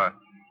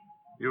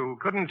 you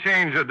couldn't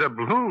change a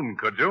doubloon,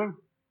 could you?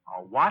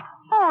 A what?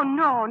 Oh,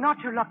 no, not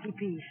your lucky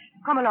piece.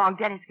 Come along,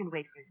 Dennis can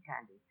wait for his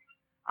candy.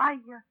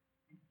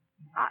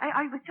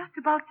 I was just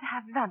about to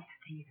have lunch,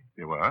 Stephen.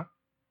 You were?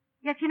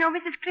 Yes, you know,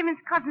 Mrs. Crimmon's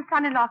cousin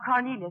son-in-law,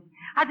 Cornelius,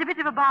 has a bit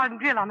of a bar and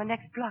grill on the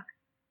next block.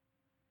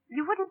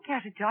 You wouldn't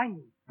care to join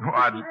me? Oh,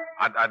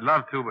 I'd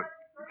love to, but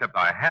except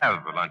I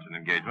have a luncheon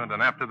engagement,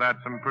 and after that,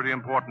 some pretty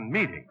important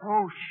meeting.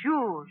 Oh,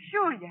 sure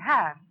you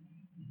have.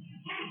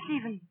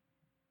 Stephen,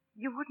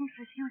 you wouldn't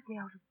refuse me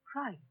out of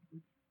pride, would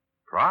you?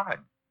 Pride?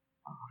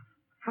 Oh,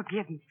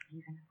 forgive me,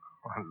 Stephen.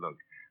 Well, look,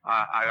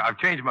 I've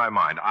changed my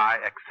mind. I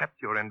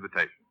accept your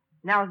invitation.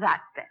 Now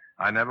that's better.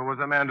 I never was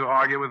a man to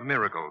argue with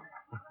miracles.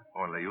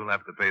 Only you'll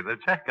have to pay the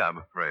check, I'm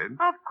afraid.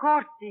 Of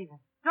course, Stephen.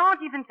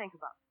 Don't even think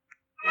about it.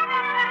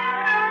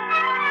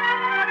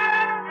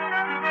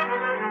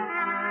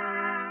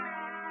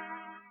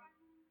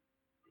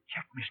 The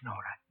check, Miss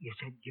Nora. You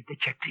said give the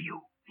check to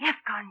you. Yes,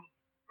 Connie.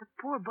 The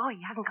poor boy,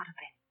 he hasn't got a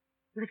penny.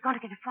 He was going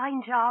to get a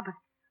fine job, but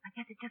I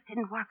guess it just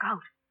didn't work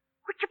out.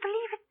 Would you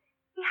believe it?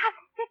 He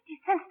hasn't 50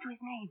 cents to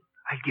his name.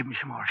 I'll give him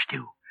some more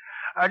stew.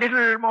 A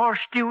little more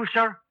stew,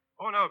 sir.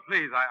 Oh, no,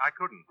 please, I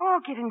couldn't. Oh,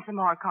 give him some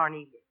more,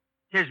 Cornelius.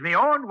 'Tis me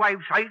own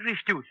wife's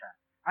Irish stew, sir.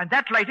 And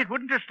that light it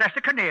wouldn't distress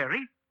a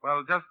canary.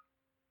 Well, just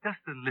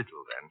a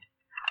little, then.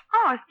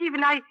 Oh,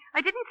 Stephen, I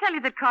didn't tell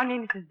you that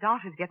Cornelius'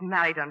 daughter's getting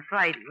married on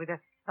Friday with a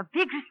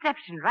big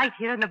reception right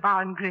here in the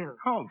bar and grill.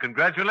 Oh,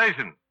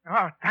 congratulations.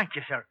 Oh, thank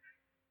you, sir.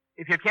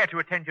 If you'd care to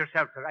attend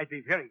yourself, sir, I'd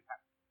be very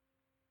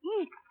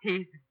happy. Eat,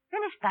 Stephen.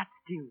 Finish that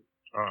stew.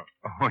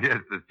 Oh,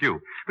 yes, the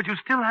stew. But you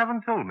still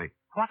haven't told me.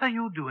 What are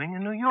you doing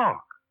in New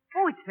York?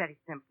 Oh, it's very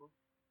simple.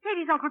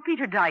 Katie's Uncle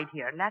Peter died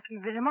here and left him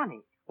a bit of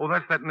money. Oh,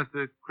 that's that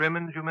Mr.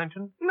 Crimmins you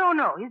mentioned? No,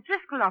 his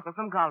Driscoll uncle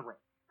from Galway.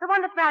 The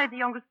one that married the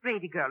youngest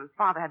Brady girl whose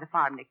father had a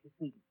farm next to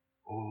Sweden.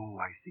 Oh,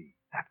 I see.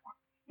 That one.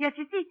 Yes,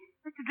 you see,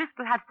 Mr.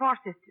 Driscoll had 4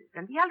 sisters,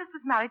 and the eldest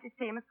was married to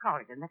Seamus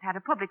Corrigan that had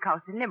a public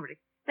house in Limerick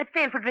that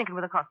failed for drinking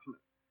with a customer.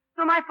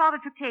 So my father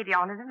took Katie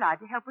on as a lad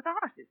to help with the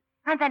horses,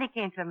 and then he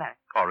came to America.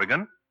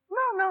 Corrigan?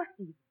 No,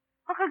 Steve.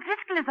 Uncle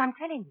Driscoll, as I'm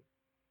telling you.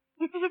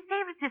 You see, his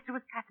favorite sister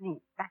was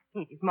Kathleen, that's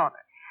Katie's mother.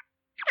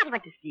 When he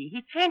went to sea,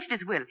 he changed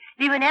his will,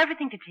 leaving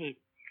everything to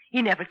Katie.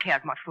 He never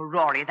cared much for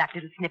Rory, that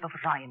little snip of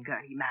a Ryan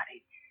girl he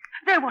married.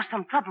 There was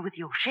some trouble with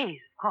the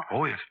O'Sheas, of course.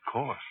 Oh, yes, of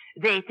course.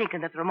 They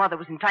thinking that their mother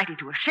was entitled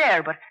to a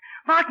share, but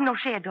Martin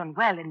O'Shea had done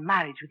well in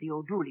marriage with the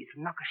O'Dooleys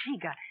from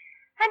Knockashiga,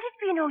 and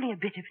it being only a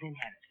bit of an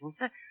inheritance,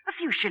 a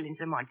few shillings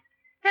a month,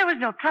 there was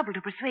no trouble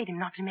to persuade him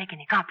not to make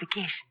any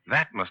complications.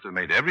 That must have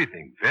made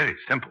everything very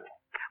simple.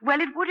 Well,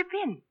 it would have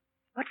been,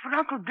 but for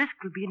Uncle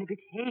Driscoll being a bit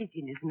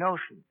hazy in his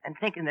notions and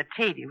thinking that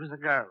Katie was a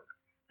girl.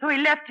 So he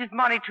left his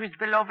money to his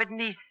beloved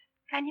niece.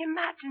 Can you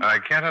imagine? I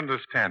can't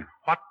understand.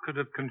 What could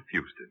have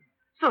confused him?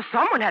 So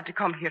someone had to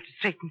come here to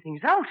straighten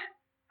things out.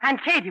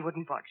 And Katie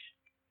wouldn't budge.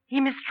 He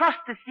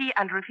mistrusts the sea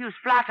and refused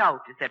flat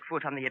out to set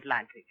foot on the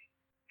Atlantic.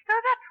 So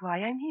that's why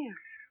I'm here.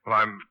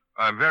 Well,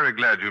 I'm very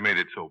glad you made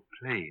it so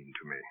plain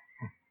to me.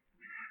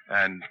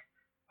 And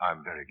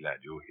I'm very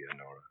glad you're here,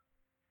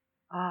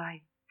 Nora.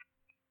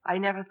 I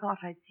never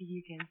thought I'd see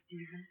you again,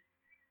 Stephen.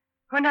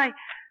 When I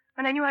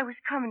knew I was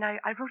coming, I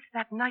wrote to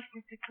that nice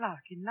Mr.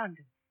 Clark in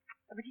London.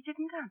 But he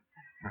didn't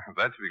answer.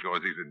 That's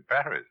because he's in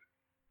Paris.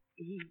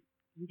 He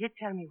did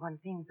tell me one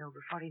thing, though,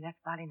 before he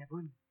left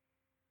Ballinaboon.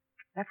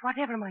 That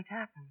whatever might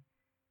happen,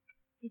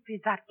 he'd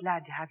be that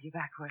glad to have you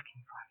back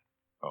working for him.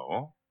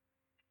 Oh?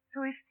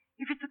 So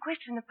if it's a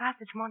question of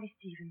passage money,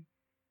 Stephen,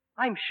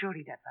 I'm sure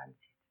he'd advance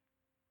it.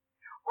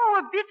 Oh,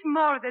 a bit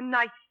more than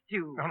nice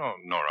stew. No,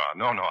 Nora.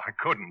 No, I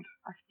couldn't.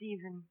 Oh,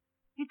 Stephen,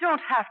 you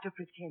don't have to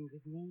pretend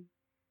with me.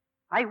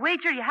 I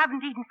wager you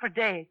haven't eaten for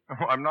days.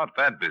 Oh, I'm not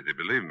that busy,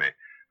 believe me.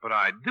 But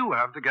I do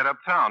have to get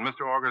uptown.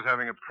 Mr. Auger's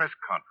having a press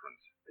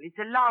conference. Well, it's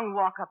a long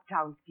walk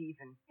uptown,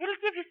 Stephen. It'll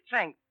give you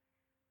strength.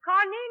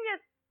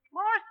 Cornelius,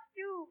 more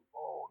stew.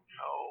 Oh,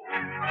 no.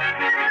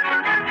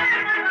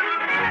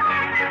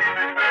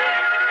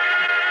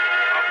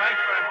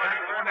 Thanks very much for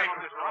the donation,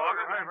 Mr.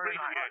 Auger.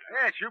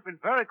 Yes, you've been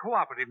very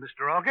cooperative,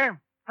 Mr. Auger.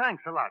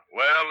 Thanks a lot.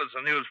 Well, as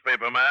a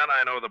newspaper man,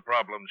 I know the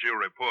problems you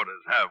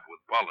reporters have with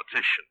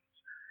politicians.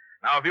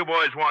 Now, if you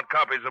boys want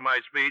copies of my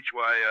speech,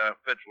 why,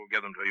 Fitz will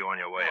give them to you on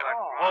your way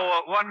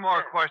out. One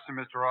more question,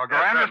 Mr. Auger.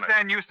 Yes, I certainly.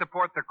 understand you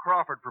support the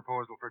Crawford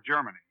proposal for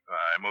Germany.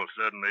 I most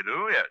certainly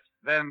do, yes.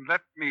 Then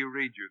let me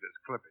read you this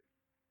clipping.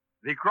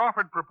 The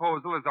Crawford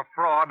proposal is a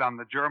fraud on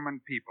the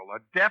German people, a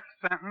death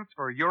sentence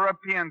for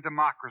European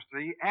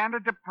democracy, and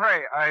a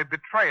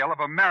betrayal of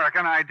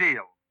American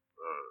ideals.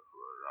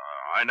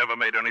 I never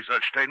made any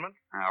such statement.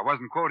 I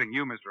wasn't quoting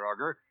you, Mr.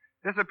 Auger.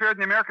 This appeared in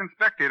the American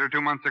Spectator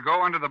 2 months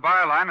ago under the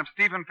byline of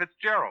Stephen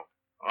Fitzgerald.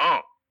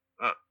 Oh.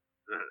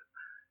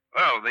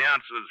 Well, the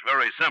answer is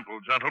very simple,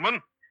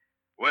 gentlemen.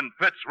 When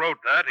Fitz wrote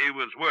that, he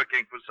was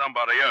working for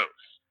somebody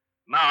else.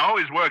 Now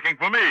he's working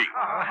for me.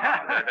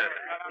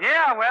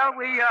 Yeah, well,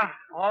 we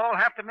all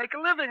have to make a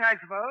living, I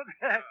suppose.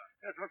 Yes,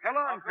 well, come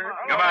on, Fitz.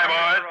 Goodbye,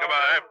 boys.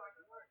 Goodbye.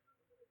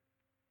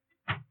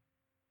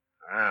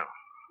 Well,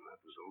 that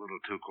was a little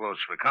too close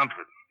for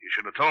comfort. You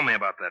should have told me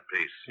about that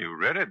piece. You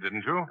read it,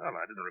 didn't you? Well,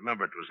 I didn't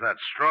remember it was that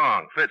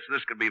strong. Fitz,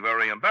 this could be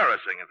very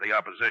embarrassing if the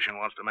opposition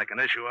wants to make an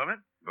issue of it.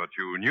 But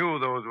you knew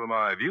those were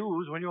my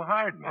views when you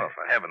hired me. Oh,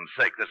 for heaven's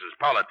sake, this is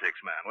politics,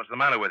 man. What's the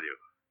matter with you?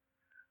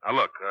 Now,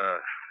 look,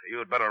 you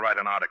had better write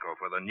an article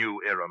for the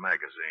New Era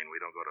magazine. We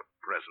don't go to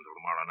press until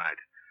tomorrow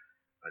night.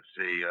 Let's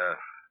see,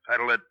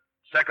 title it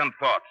Second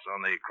Thoughts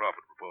on the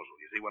Crawford Proposal.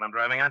 You see what I'm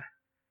driving at?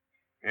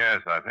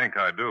 Yes, I think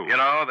I do. You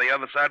know, the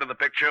other side of the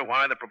picture,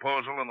 why the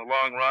proposal in the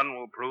long run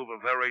will prove a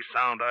very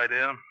sound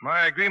idea.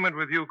 My agreement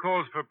with you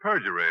calls for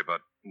perjury,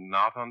 but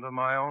not under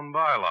my own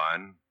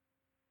byline.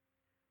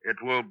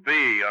 It will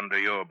be under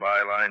your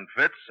byline,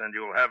 Fitz, and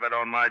you'll have it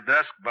on my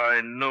desk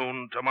by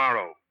noon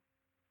tomorrow.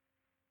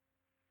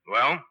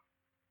 Well?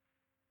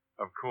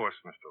 Of course,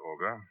 Mr.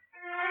 Olga.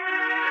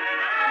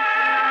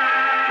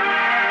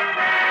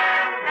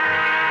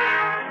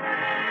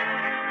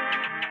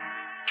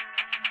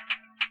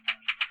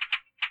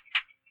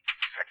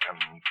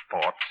 Second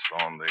Thoughts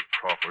on the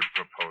Crawford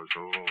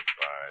Proposal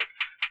by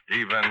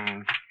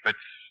Stephen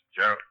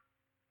Fitzgerald.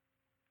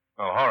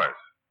 Oh, Horace,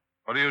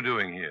 what are you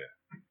doing here?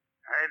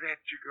 I let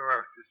you go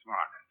out this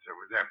morning, so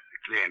without the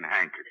clean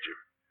handkerchief.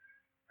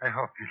 I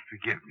hope you'll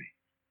forgive me.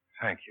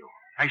 Thank you.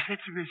 I said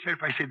to myself,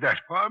 that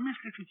poor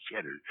Mr.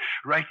 Fitzgerald,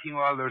 writing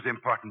all those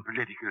important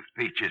political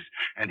speeches,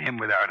 and him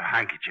without a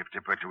handkerchief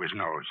to put to his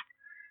nose.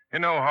 You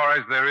know,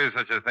 Horace, there is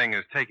such a thing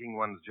as taking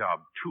one's job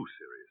too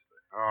seriously.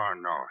 Oh,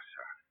 no,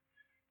 sir.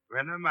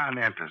 When a man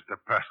enters the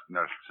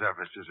personal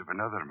services of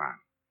another man,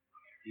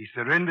 he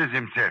surrenders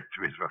himself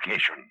to his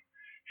vocation.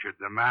 Should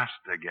the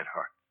master get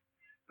hurt,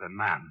 the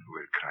man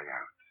will cry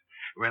out.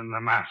 When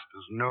the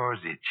master's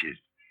nose itches,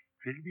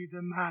 it will be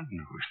the man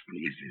who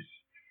sneezes.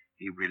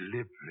 He will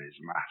live for his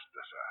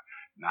master, sir,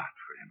 not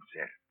for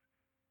himself.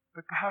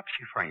 But perhaps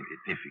you find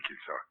it difficult,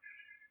 sir,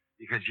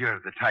 because you're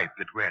the type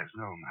that wears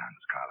no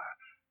man's collar,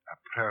 a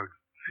proud,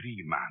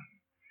 free man.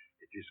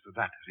 It is for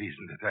that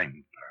reason that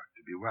I'm proud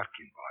to be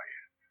working for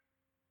you.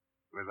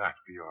 Will that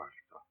be all,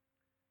 sir?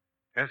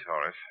 Yes,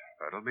 Horace,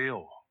 that'll be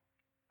all.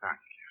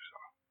 Thank you,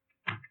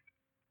 sir.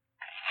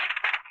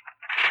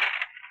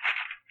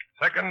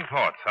 Second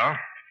thoughts, huh?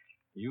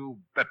 You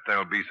bet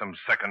there'll be some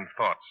second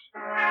thoughts.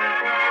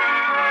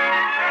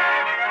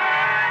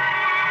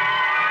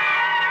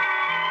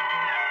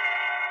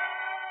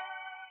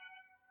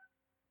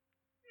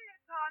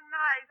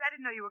 I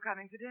didn't know you were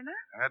coming for dinner.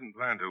 I hadn't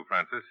planned to,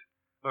 Francis.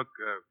 Look,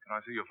 can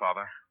I see your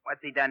father?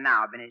 What's he done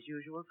now? Been his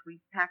usual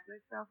sweet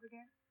tactless self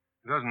again?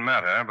 It doesn't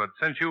matter, but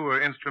since you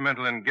were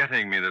instrumental in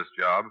getting me this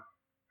job,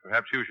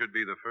 perhaps you should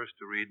be the first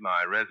to read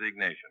my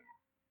resignation.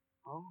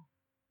 Oh.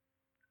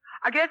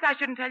 I guess I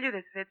shouldn't tell you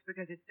this, Fitz,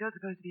 because it's still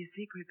supposed to be a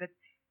secret, but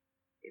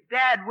if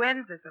Dad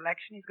wins this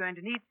election, he's going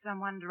to need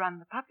someone to run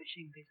the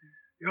publishing business.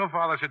 Your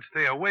father should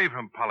stay away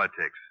from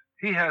politics.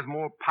 He has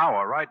more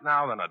power right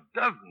now than a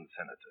dozen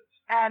senators.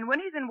 And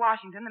when he's in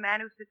Washington, the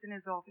man who sits in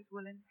his office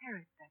will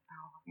inherit that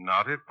power.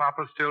 Not if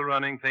Papa's still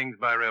running things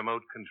by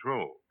remote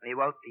control. He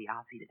won't be.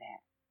 I'll see to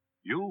that.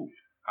 You?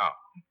 How?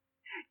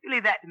 You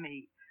leave that to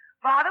me.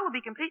 Father will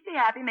be completely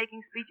happy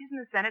making speeches in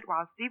the Senate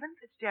while Stephen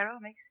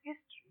Fitzgerald makes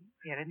history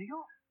here in New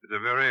York. It's a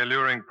very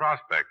alluring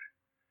prospect.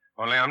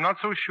 Only I'm not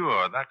so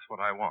sure that's what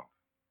I want.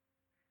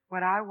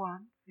 What I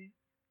want, Fitz?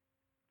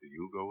 Do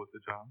you go with the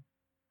job?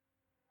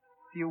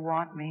 If you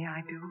want me,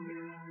 I do.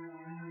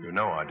 You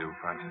know I do,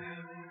 Francis.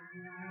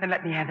 Then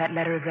let me have that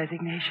letter of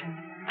resignation.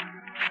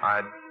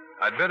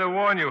 I'd better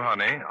warn you,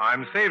 honey.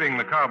 I'm saving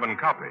the carbon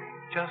copy,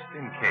 just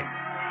in case.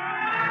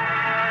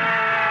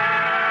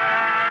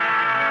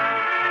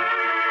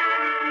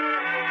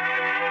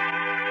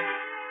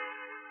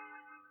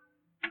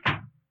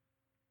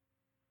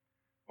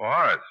 Well,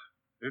 Horace,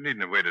 you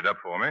needn't have waited up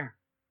for me. I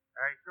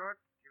thought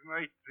you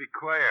might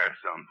require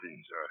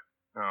something, sir.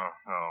 No.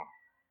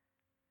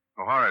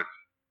 Oh, Horace,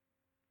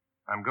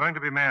 I'm going to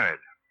be married.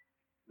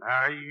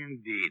 Aye,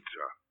 indeed,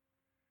 sir.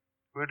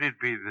 Would it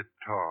be the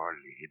tall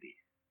lady?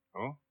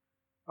 Oh?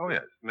 Oh,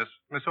 yes.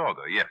 Miss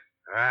Olga, yes.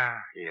 Ah,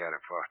 you're a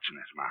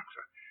fortunate man,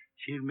 sir.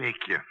 She'll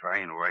make you a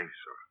fine wife,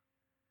 sir.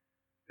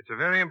 It's a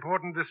very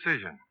important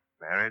decision,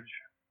 marriage.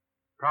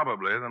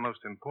 Probably the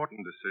most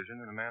important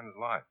decision in a man's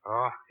life.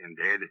 Oh,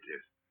 indeed it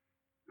is.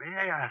 May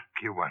I ask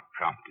you what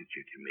prompted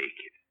you to make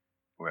it?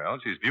 Well,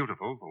 she's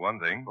beautiful, for one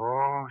thing.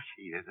 Oh,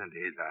 she is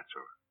indeed that,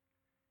 sir.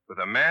 With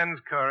a man's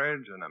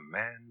courage and a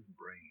man's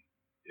brain.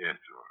 Yes,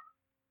 sir.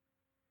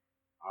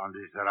 And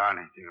is there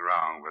anything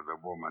wrong with a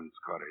woman's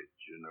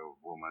courage and a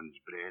woman's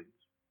brains?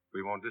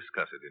 We won't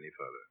discuss it any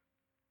further.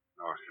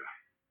 No, sir.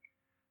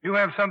 You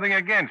have something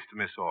against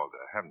Miss Olga,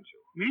 haven't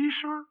you? Me,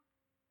 sir?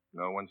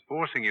 No one's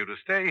forcing you to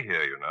stay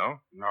here, you know.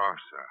 No,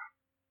 sir.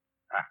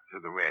 After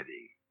the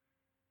wedding,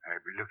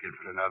 I'll be looking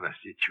for another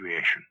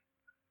situation.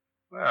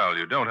 Well,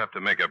 you don't have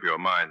to make up your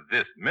mind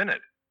this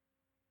minute.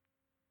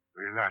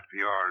 Will that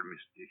be all,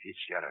 Mr.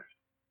 Fitzgerald?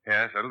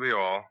 Yes, that'll be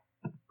all.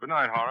 Good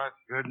night, Horace.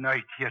 Good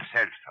night to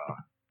yourself, sir.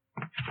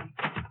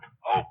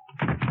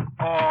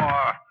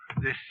 Oh,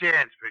 The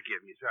sands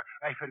forgive me, sir.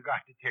 I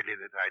forgot to tell you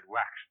that I'd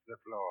waxed the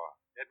floor.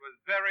 It was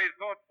very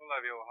thoughtful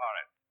of you,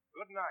 Horace.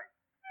 Good night.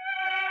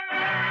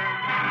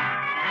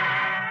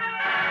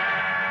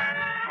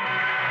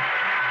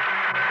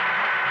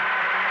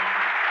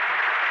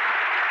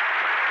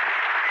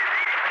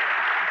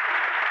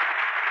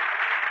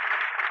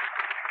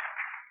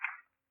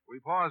 We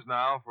pause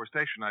now for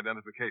station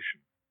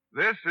identification.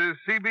 This is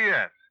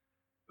CBS,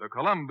 the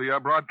Columbia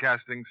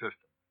Broadcasting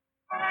System.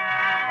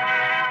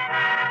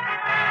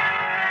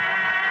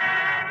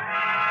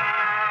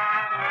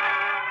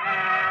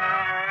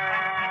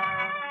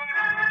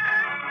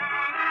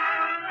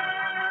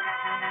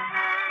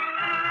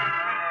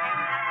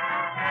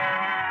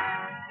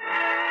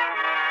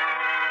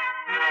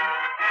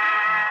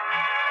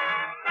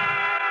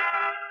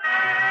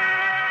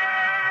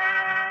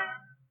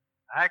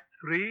 Act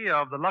 3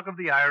 of The Luck of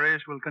the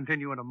Irish will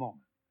continue in a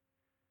moment.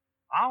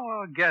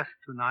 Our guest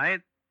tonight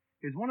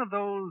is one of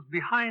those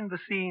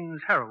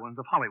behind-the-scenes heroines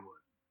of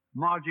Hollywood,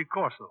 Margie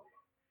Corso,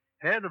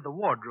 head of the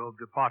wardrobe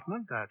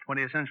department at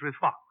 20th Century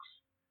Fox.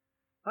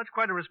 That's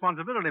quite a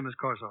responsibility, Miss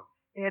Corso.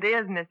 It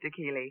is, Mr.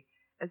 Keeley,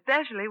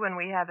 especially when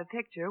we have a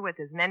picture with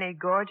as many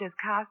gorgeous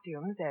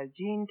costumes as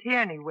Gene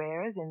Tierney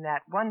wears in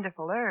That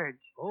Wonderful Urge.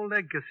 Old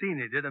Ed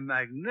Cassini did a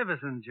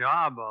magnificent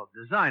job of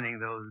designing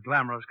those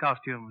glamorous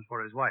costumes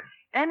for his wife.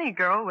 Any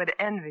girl would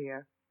envy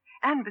her.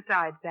 And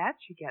besides that,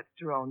 she gets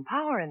Tyrone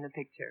Power in the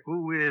picture.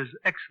 Who is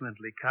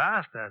excellently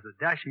cast as a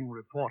dashing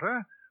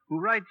reporter who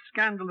writes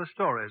scandalous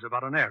stories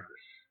about an heiress.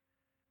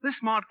 This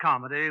smart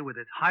comedy, with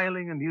its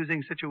highly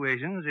amusing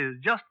situations,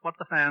 is just what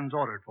the fans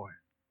ordered for him.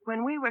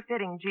 When we were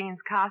fitting Jean's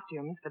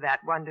costumes for That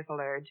Wonderful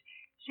Urge,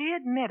 she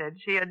admitted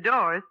she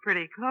adores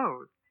pretty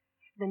clothes.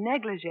 The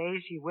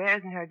negligees she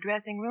wears in her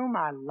dressing room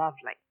are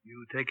lovely.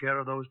 You take care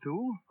of those,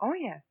 too? Oh,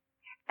 yes.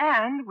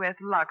 And with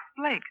Lux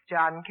Flakes,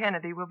 John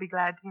Kennedy will be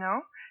glad to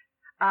know.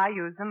 I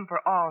use them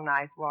for all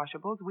nice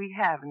washables we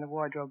have in the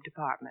wardrobe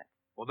department.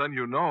 Well, then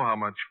you know how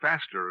much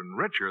faster and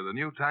richer the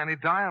new tiny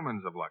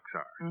diamonds of Lux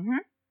are. Mm-hmm.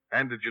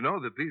 And did you know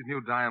that these new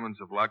diamonds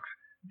of Lux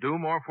do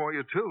more for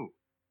you, too?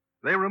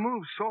 They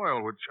remove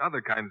soil which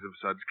other kinds of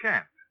suds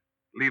can't.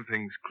 Leave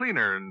things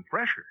cleaner and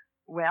fresher.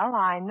 Well,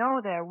 I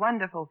know they're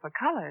wonderful for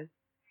colors.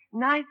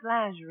 Nice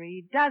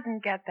lingerie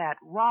doesn't get that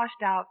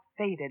washed-out,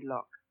 faded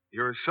look.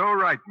 You're so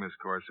right, Miss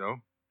Corso.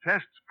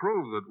 Tests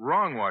prove that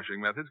wrong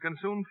washing methods can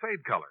soon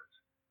fade colors.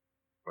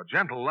 But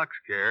gentle Lux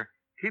Care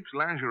keeps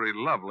lingerie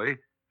lovely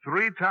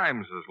 3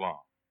 times as long.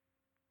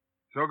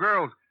 So,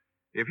 girls,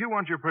 if you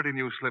want your pretty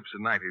new slips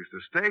and nighties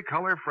to stay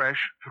color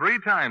fresh 3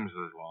 times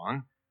as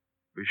long,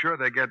 be sure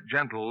they get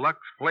gentle Lux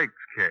Flakes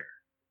Care.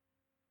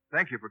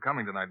 Thank you for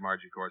coming tonight,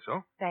 Margie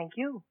Corso. Thank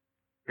you.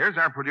 Here's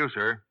our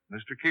producer,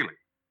 Mr. Keeley.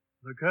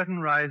 The curtain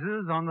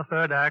rises on the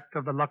third act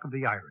of The Luck of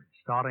the Irish,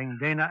 starring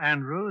Dana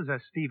Andrews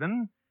as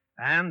Stephen,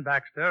 Ann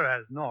Baxter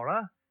as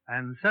Nora,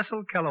 and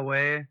Cecil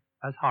Kellaway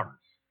as Horace.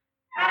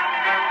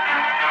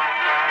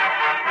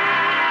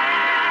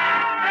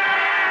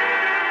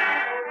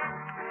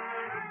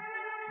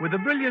 With a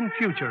brilliant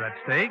future at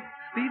stake,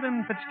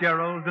 Stephen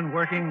Fitzgerald's been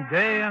working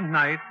day and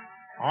night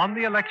on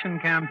the election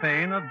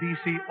campaign of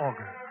D.C.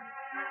 Augur,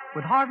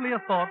 with hardly a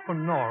thought for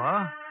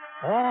Nora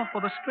or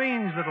for the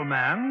strange little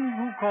man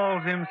who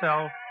calls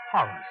himself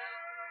Horace.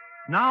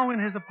 Now in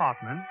his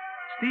apartment,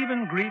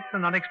 Stephen greets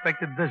an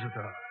unexpected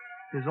visitor,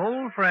 his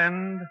old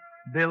friend,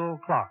 Bill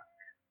Clark.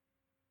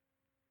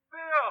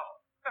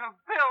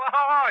 Bill,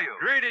 how are you?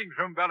 Greetings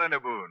from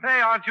Bellinaboon.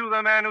 Hey, aren't you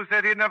the man who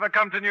said he'd never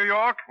come to New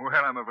York? Well,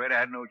 I'm afraid I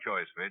had no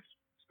choice, Fitz.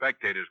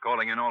 Spectators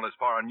calling in all his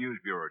foreign news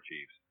bureau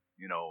chiefs.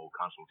 You know,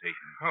 consultations.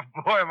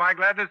 Oh, boy, am I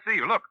glad to see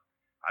you. Look,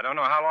 I don't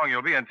know how long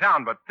you'll be in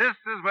town, but this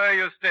is where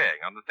you're staying,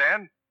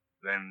 understand?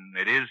 Then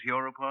it is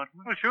your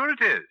apartment? Well, sure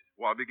it is.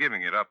 Well, I'll be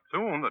giving it up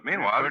soon, but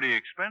meanwhile... It's pretty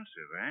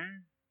expensive,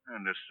 eh?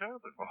 And a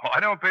servant. Oh, I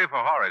don't pay for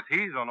Horace.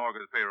 He's on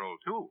Augur's payroll,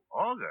 too.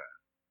 Augur?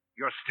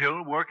 You're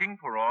still working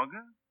for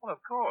Augur? Well, of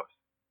course.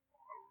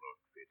 Oh, look,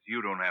 Fitz,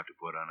 you don't have to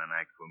put on an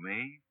act for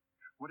me.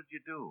 What did you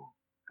do?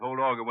 Told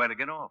Augur where to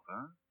get off,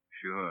 huh?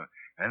 Sure.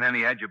 And then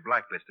he had you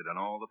blacklisted on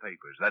all the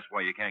papers. That's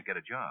why you can't get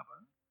a job,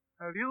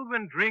 huh? Have you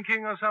been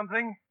drinking or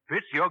something?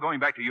 Fitz, you're going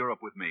back to Europe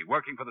with me,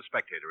 working for the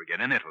Spectator again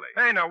in Italy.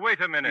 Hey, now,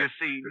 wait a minute.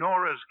 You see,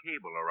 Nora's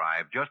cable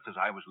arrived just as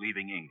I was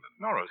leaving England.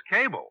 Nora's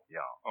cable? Yeah.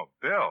 Oh,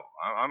 Bill,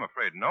 I'm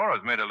afraid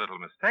Nora's made a little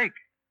mistake.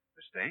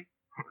 Mistake?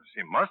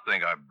 She must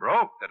think I'm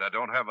broke, that I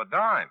don't have a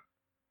dime.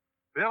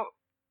 Bill,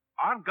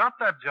 I've got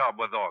that job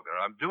with Augur.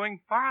 I'm doing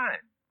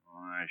fine.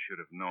 Oh, I should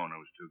have known it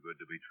was too good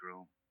to be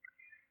true.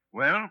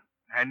 Well,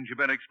 hadn't you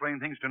better explain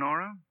things to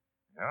Nora?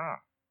 Yeah,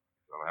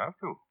 I'll have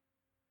to.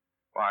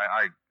 Why,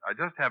 I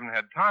just haven't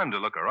had time to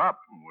look her up.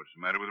 What's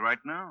the matter with right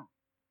now?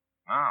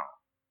 Now?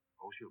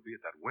 Oh, she'll be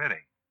at that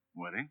wedding.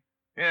 Wedding?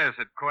 Yes,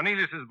 at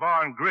Cornelius's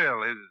Bar and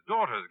Grill. His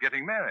daughter's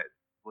getting married.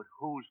 But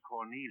who's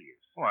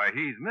Cornelius? Why,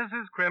 he's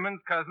Mrs.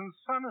 Crimmon's cousin's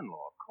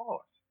son-in-law, of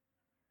course.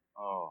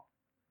 Oh,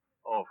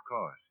 of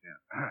course,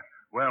 yeah.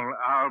 Well,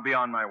 I'll be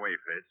on my way,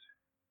 Fitz.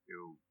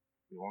 You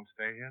won't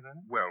stay here,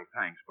 then? Well,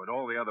 thanks, but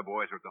all the other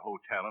boys are at the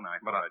hotel, and I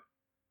thought...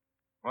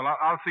 Well,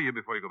 I'll see you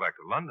before you go back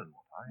to London,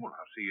 won't I? Well,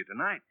 I'll see you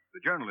tonight. The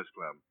Journalist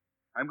Club.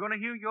 I'm going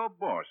to hear your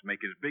boss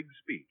make his big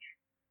speech.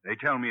 They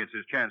tell me it's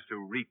his chance to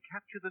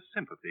recapture the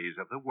sympathies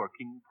of the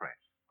working press.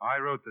 I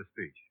wrote the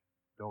speech.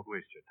 Don't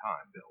waste your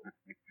time, Bill.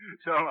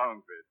 So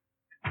long, Fitz.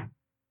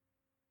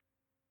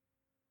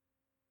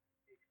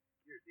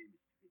 Excuse me,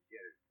 Mr.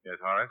 Fitzgerald.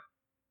 Yes, Horace?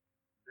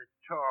 The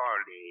tall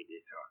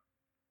lady, sir.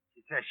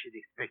 She says she'd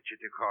expect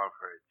you to call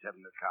for at 7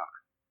 o'clock.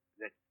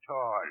 The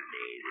tall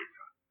lady,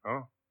 sir.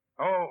 Oh?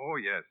 Oh,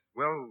 yes.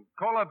 Well,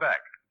 call her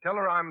back. Tell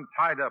her I'm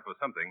tied up or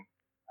something.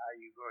 Are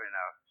you going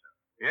out, sir?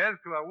 Yes,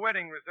 to a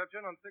wedding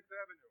reception on 6th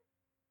Avenue.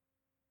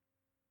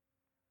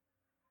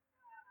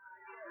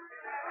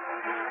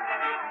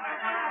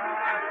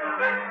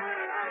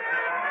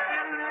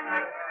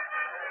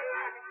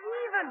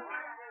 Stephen!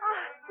 Oh,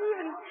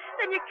 Stephen,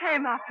 then you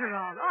came after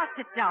all. Oh,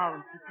 sit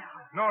down, sit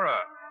down.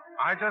 Nora,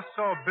 I just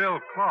saw Bill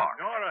Clark.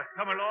 Nora,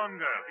 come along,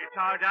 girl. It's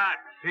our dance.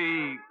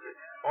 He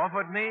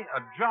offered me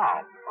a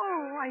job.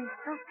 Oh, I'm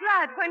so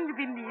glad. When you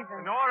be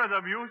leaving? Nora,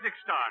 the music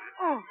started.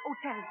 Oh,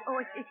 Terence. Oh,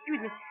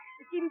 excuse me.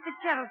 Stephen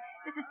Fitzgerald,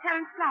 this is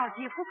Terence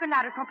Flaherty of Hooker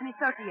Ladder Company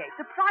 38,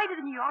 the pride of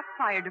the New York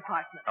Fire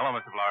Department. Hello,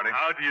 Mr. Flaherty.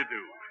 How do you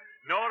do?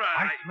 Nora,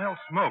 I smell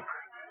smoke.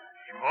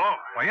 Oh.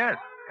 Why, yes.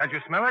 Can't you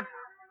smell it?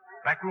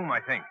 Back room,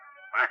 I think.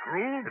 Back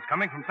room? It's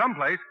coming from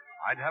someplace.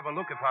 I'd have a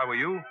look if I were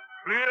you.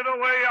 Clear the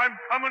way. I'm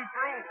coming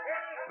through.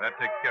 That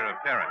takes care of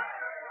Terence.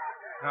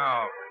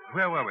 Now,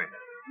 where were we?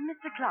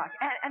 Mr. Clark,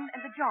 and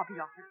the job he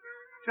offered.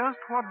 Just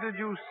what did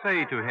you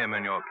say to him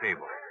in your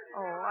cable?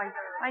 Oh,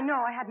 I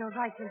know I had no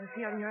right to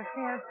interfere in your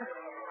affairs, but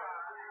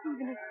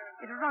Stephen,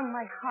 it wrung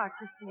my heart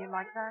to see you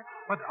like that.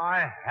 But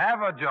I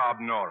have a job,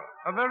 Nora.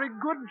 A very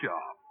good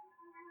job.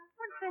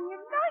 But then you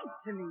lied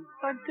to me.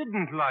 I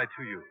didn't lie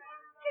to you.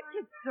 You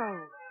did so.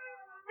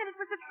 Then it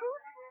was the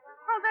truth?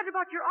 All that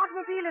about your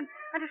automobile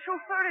and a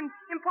chauffeur and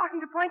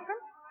important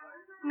appointments?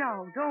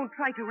 No, don't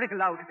try to wriggle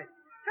out of it.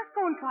 Just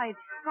go and try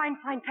and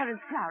find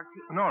Terence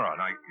Flaherty. Nora,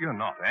 now, you're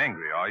not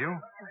angry, are you?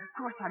 Well, of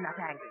course I'm not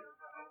angry.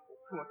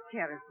 Poor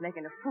Terence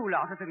making a fool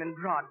out of him in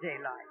broad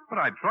daylight. But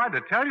I tried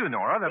to tell you,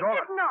 Nora, that all...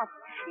 You did not.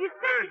 You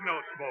said... There's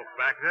no smoke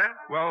back there.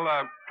 Well,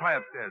 try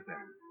upstairs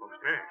then.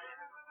 Upstairs?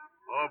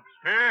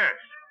 Upstairs?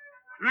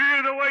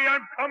 Clear the way.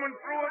 I'm coming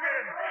through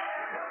again.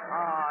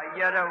 Oh,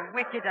 you're a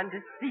wicked and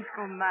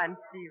deceitful man,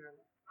 Stephen.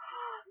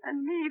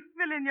 And me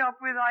filling you up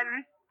with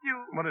Irish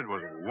stew. But it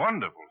was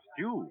wonderful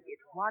stew.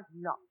 It was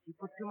not. You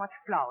put too much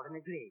flour in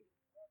the gravy.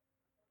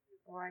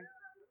 Oh,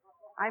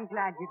 I'm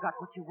glad you got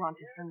what you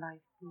wanted from life,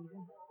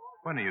 Stephen.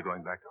 When are you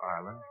going back to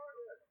Ireland?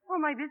 Oh,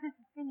 my business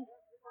is finished.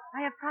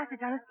 I have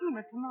passage on a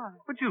steamer tomorrow.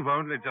 But you've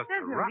only just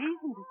There's no arrived.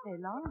 reason to stay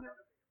longer.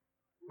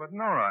 But,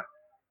 Nora,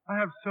 I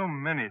have so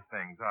many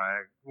things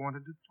I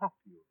wanted to talk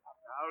to you about.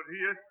 Now, do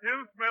you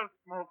still smell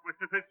smoke,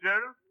 Mr.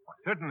 Fitzgerald?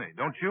 Certainly,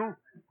 don't you?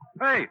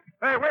 Hey,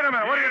 wait a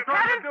minute. What are you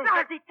trying to do? Terence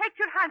Flaherty, take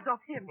your hands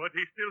off him. But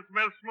he still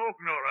smells smoke,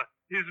 Nora.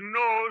 His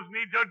nose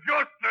needs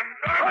adjusting.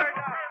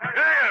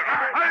 Here,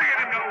 I'll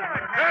get him now.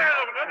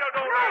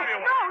 Don't run me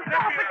away.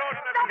 Stop it.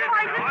 Stop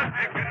fighting. I'll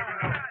take care of him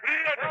now.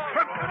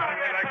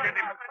 I'll get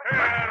him.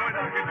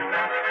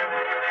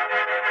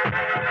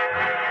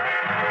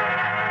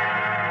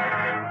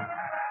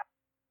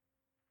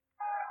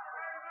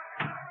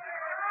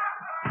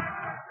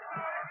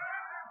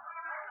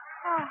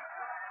 Oh,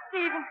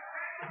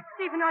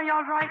 Stephen, are you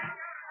all right?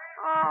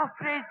 Oh,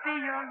 praise be,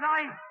 you're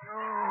alive.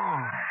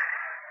 Oh,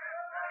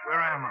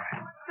 where am I?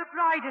 The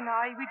bride and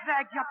I, we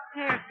dragged you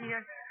upstairs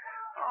here.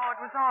 Oh, it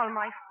was all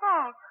my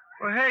fault.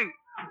 Well, hey,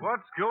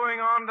 what's going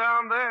on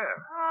down there?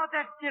 Oh,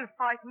 they're still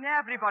fighting.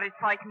 Everybody's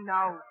fighting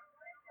now.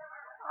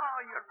 Oh,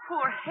 your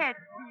poor head,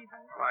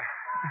 Stephen. Well,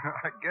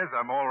 I guess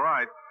I'm all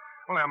right.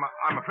 Well,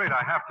 I'm afraid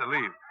I have to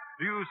leave.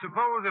 Do you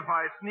suppose if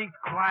I sneaked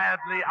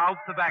quietly out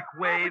the back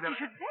way But you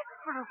should rest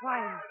for a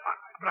while.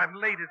 But I'm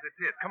late as it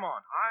is. Come on.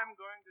 I'm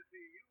going to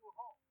see you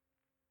home.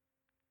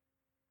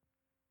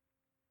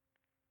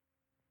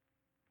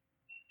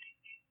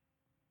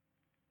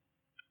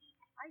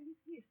 I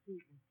live here,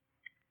 Stephen.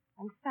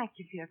 And thank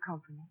you for your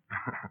company.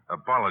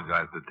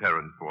 Apologize to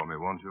Terence for me,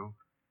 won't you?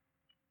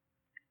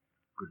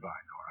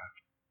 Goodbye, Nora.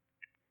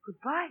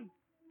 Goodbye.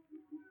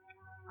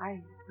 I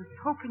was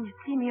hoping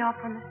you'd see me off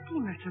on the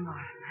steamer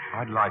tomorrow.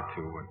 I'd like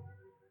to.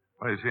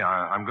 Well, you see,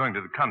 I'm going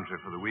to the country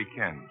for the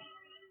weekend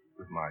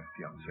with my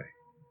fiancée.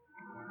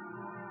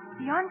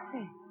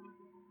 Fiancé?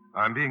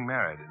 I'm being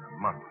married in a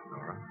month,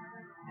 Nora.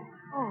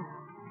 Oh,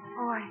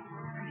 I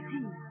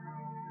see.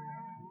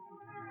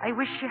 I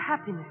wish you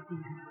happiness,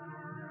 Stephen.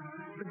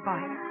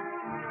 Goodbye.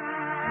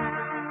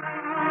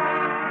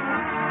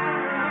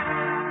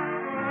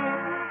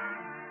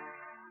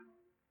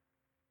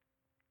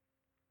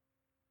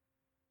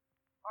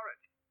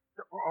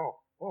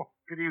 Oh,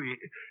 good evening.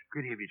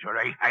 Good evening, sir.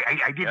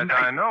 I didn't... Yes,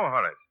 I know,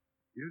 Horace.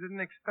 You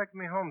didn't expect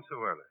me home so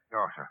early.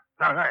 No, sir.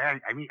 No,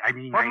 I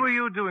mean... What were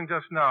you doing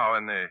just now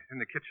in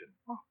the kitchen?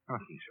 Oh,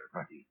 nothing, sir,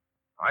 nothing.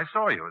 I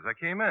saw you as I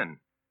came in.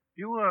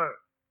 You were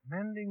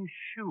mending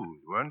shoes,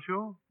 weren't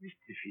you?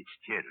 Mr.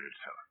 Fitzgerald,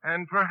 sir.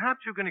 And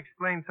perhaps you can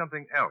explain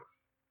something else.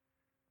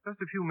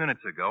 Just a few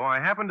minutes ago, I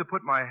happened to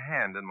put my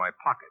hand in my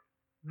pocket.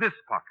 This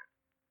pocket,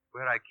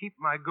 where I keep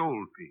my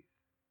gold piece.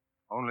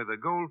 Only the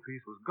gold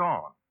piece was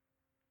gone.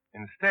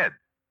 Instead,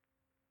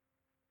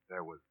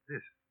 there was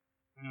this.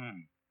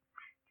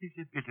 It's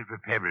a bit of a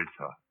pebble,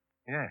 sir.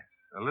 Yes,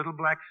 a little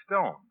black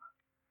stone.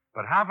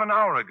 But half an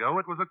hour ago,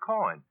 it was a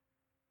coin.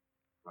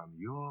 From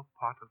your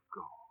pot of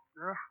gold.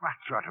 What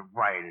sort of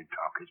wild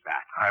talk is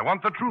that? I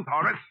want the truth,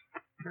 Horace.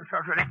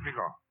 Let me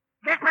go.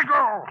 Let me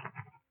go!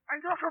 I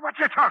don't know what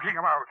you're talking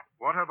about.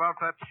 What about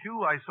that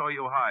shoe I saw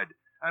you hide?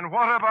 And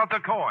what about the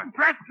coin?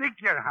 Just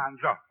take your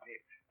hands off me.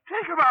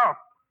 Take them off.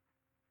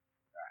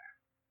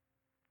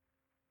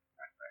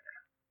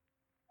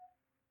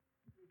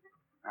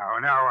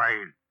 Now,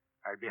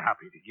 I'd be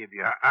happy to give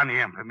you any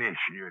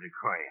information you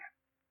require.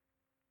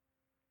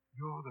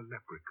 You're the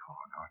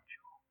leprechaun, aren't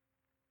you?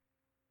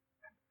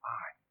 And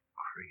I'm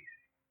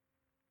crazy.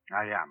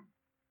 I am.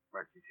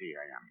 Well, you see,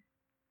 I am.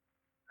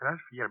 But as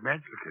for your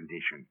mental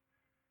condition,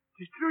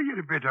 it's true you're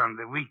a bit on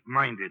the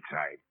weak-minded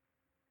side.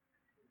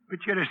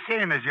 But you're as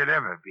sane as you'll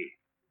ever be.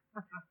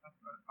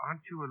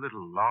 Aren't you a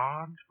little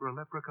large for a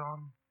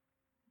leprechaun?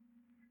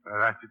 Well,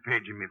 that's a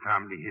page in my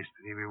family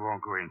history we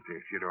won't go into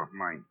if you don't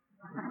mind.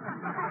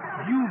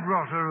 You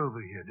brought her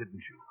over here,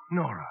 didn't you?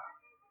 Nora.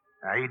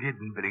 I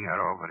didn't bring her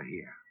over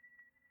here.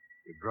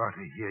 You brought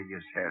her here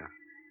yourself.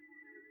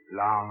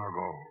 Long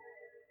ago.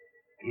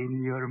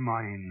 In your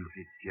mind,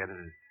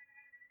 Fitzgerald.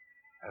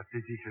 A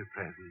physical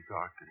presence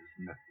alters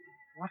nothing.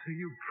 What are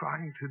you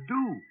trying to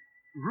do?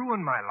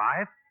 Ruin my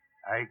life?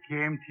 I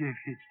came to you,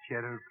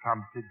 Fitzgerald,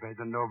 prompted by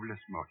the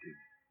noblest motive.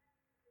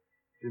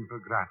 Simple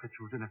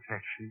gratitude and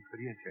affection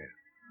for yourself.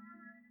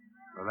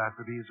 For that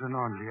reason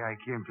only, I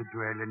came to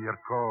dwell in your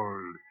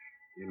cold,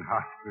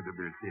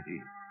 inhospitable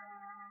city.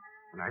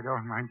 And I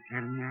don't mind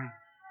telling you,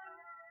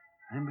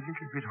 I'm a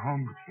little bit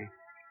homesick.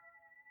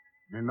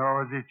 My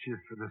nose itches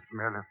for the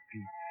smell of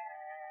peat.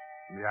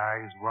 My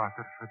eyes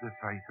water for the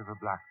sight of a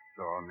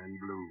blackthorn in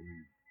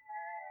bloom.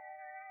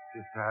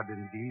 It's sad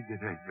indeed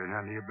that I've been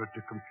unable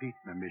to complete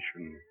my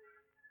mission,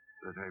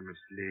 that I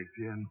must leave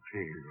you and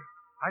fail you.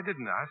 I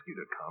didn't ask you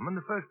to come in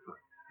the first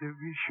place. To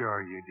be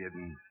sure you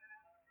didn't.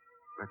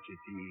 But you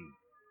see,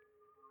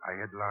 I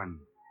had learned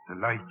to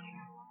like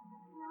you.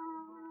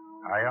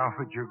 I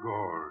offered you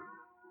gold.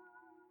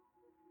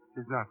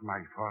 It's not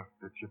my fault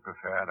that you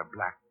prefer a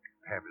black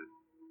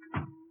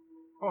pebble.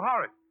 Oh,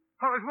 Horace.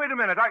 Horace, wait a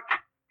minute.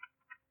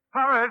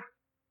 Horace,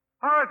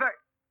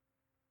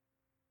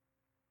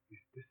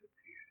 He's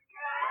disappeared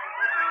again.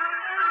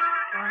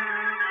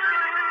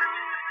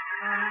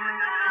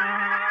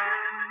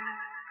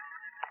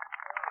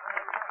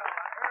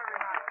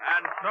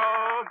 And so,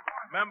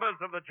 members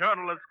of the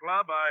Journalists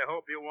Club, I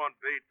hope you won't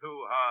be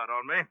too hard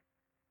on me.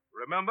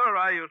 Remember,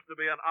 I used to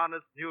be an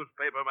honest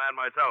newspaper man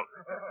myself.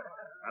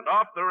 And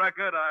off the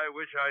record, I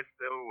wish I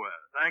still were.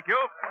 Thank you.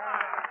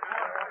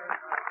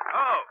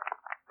 Oh,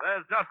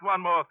 there's just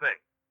one more thing.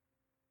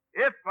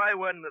 If I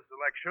win this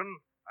election,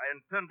 I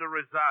intend to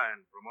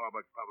resign from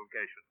Orbuck's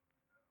publication.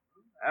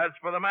 As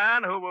for the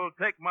man who will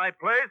take my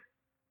place,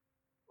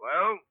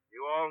 well,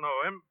 you all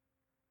know him.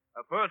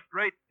 A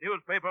first-rate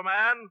newspaper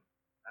man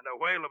and a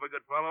whale of a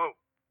good fellow,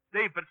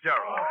 Steve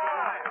Fitzgerald.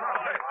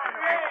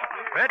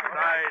 Fitz,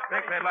 I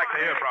think they'd like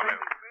to hear from him.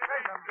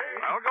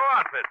 Well, go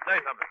on, Fitz. Say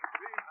something.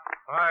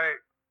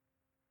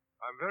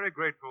 I'm very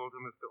grateful to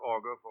Mr.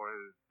 Auger for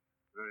his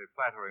very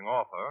flattering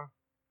offer,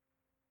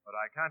 but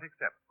I can't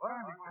accept it.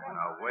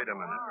 Now, wait a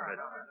minute,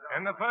 Fitz.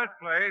 In the first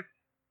place,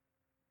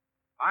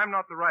 I'm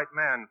not the right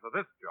man for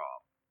this job.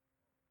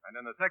 And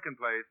in the second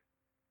place,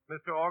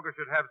 Mr. Auger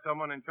should have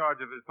someone in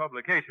charge of his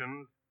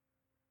publications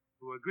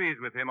who agrees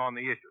with him on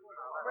the issue.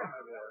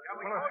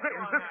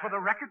 Is this for the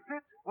record,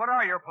 Fitz? What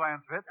are your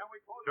plans, Fitz?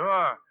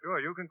 Sure,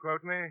 you can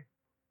quote me.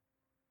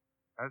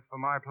 As for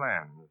my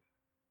plans,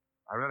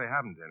 I really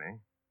haven't any,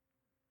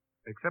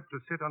 except to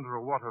sit under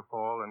a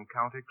waterfall in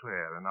County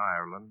Clare in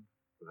Ireland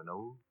with an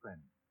old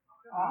friend.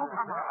 Oh,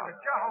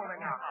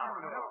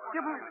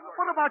 yeah, but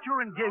what about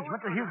your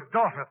engagement to his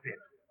daughter,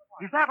 Fitz?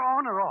 Is that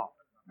on or off?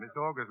 Miss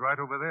Auger's right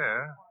over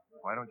there.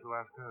 Why don't you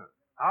ask her?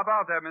 How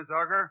about that, Miss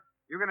Auger?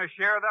 You going to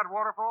share that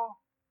waterfall?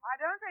 I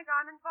don't think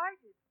I'm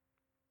invited.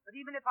 But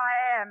even if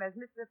I am, as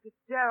Mr.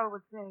 Fitzgerald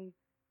would say,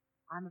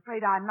 I'm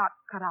afraid I'm not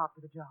cut out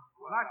for the job.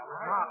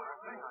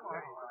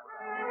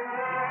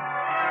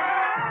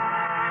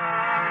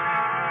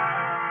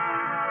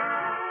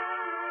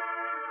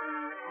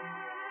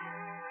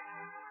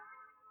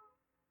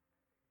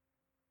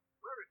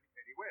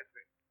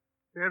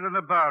 Here in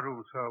the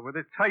barroom, sir, with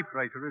a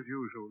typewriter as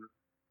usual.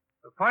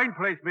 A fine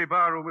place my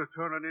barroom is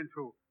turning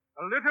into.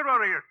 A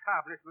literary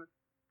establishment.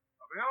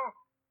 Bill?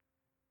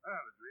 Well,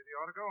 did you read the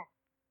article?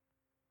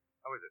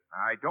 How is it?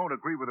 I don't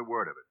agree with a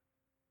word of it.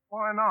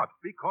 Why not?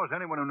 Because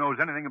anyone who knows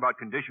anything about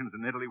conditions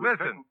in Italy would...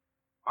 Listen,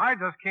 I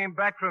just came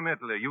back from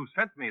Italy. You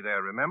sent me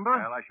there, remember?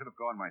 Well, I should have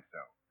gone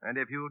myself. And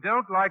if you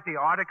don't like the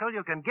article,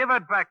 you can give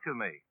it back to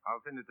me. I'll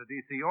send it to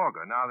D.C.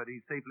 Auger now that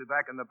he's safely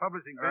back in the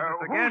publishing business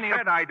again. Who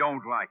said I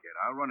don't like it?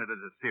 I'll run it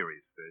as a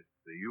series, Fitz.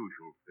 The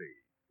usual fee.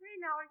 Say,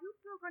 now, are you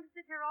two going to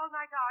sit here all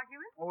night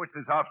arguing? Oh, it's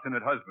this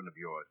obstinate husband of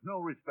yours. No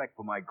respect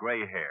for my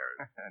gray hairs.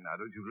 Now,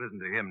 don't you listen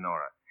to him,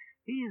 Nora.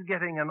 He's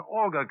getting an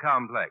Olga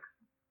complex.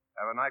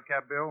 Have a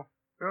nightcap, Bill?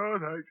 All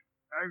right.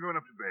 I'm going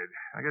up to bed.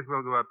 I guess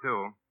we'll go up,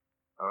 too.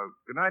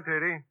 Good night,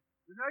 Tatey.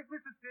 Good night,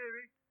 Mr.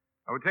 Stavey.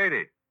 Oh,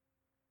 Tatey,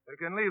 you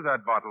can leave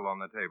that bottle on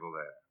the table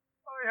there.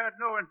 I had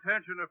no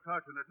intention of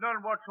touching it.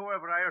 None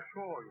whatsoever, I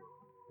assure you.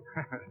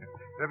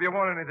 If you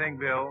want anything,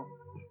 Bill,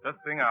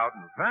 just sing out.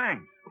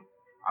 Thanks.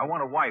 I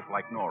want a wife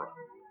like Nora.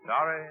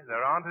 Sorry,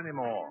 there aren't any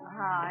more.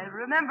 Ah, I'll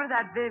remember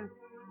that, Bill.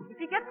 If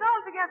he gets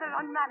altogether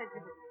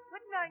unmanageable.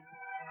 Good night.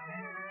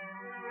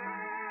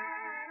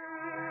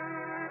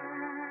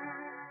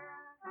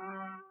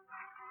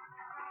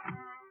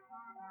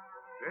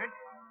 Sid?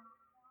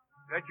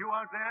 Is that you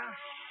out there?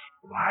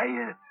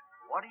 Wyatt,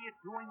 What are you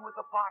doing with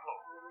the bottle?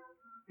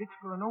 it's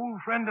for an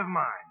old friend of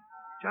mine,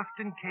 just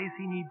in case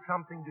he needs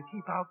something to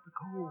keep out the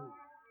cold.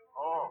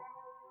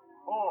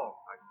 Oh,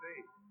 I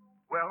see.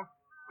 Well,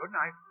 good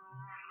night.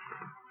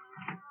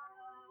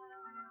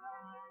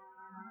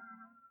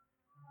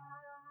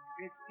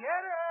 It's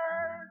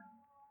Cheddar.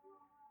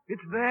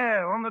 It's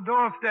there, on the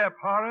doorstep,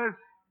 Horace.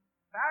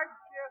 Thank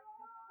you,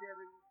 Mr.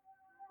 Stavey.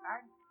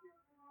 Thank you.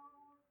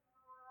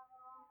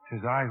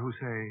 'Tis I who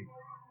say,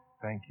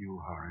 thank you,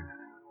 Horace,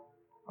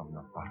 from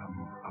the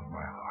bottom of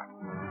my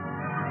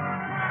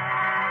heart.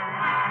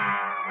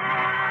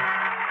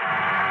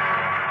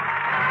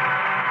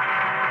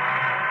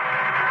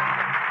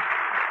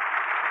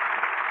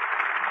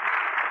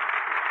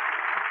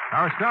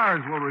 Our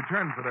stars will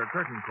return for their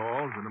curtain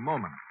calls in a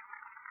moment.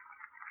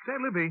 Say,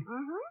 Libby,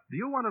 do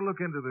you want to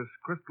look into this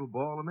crystal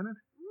ball a minute?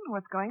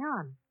 What's going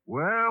on?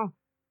 Well,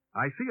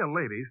 I see a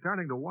lady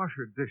starting to wash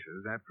her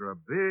dishes after a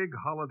big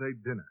holiday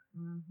dinner.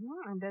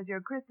 And does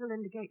your crystal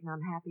indicate an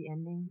unhappy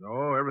ending?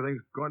 Oh,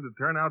 everything's going to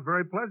turn out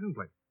very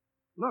pleasantly.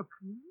 Look,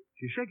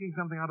 she's shaking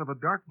something out of a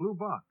dark blue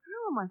box.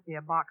 Oh, must be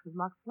a box of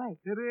Lux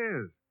Flakes. It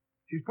is.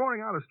 She's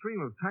pouring out a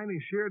stream of tiny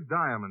sheared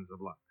diamonds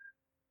of Lux.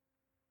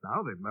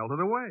 Now they've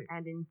melted away.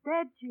 And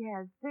instead, she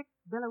has 6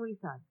 billowy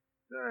suds.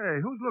 Say,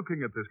 who's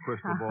looking at this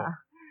crystal ball?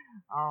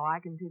 Oh, I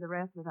can see the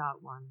rest without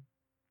one.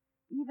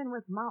 Even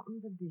with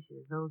mountains of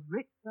dishes, those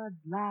rich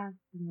suds last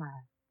and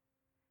last.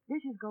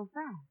 Dishes go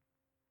fast.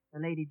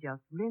 The lady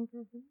just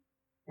rinses them,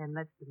 then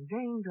lets them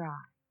drain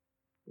dry.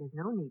 There's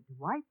no need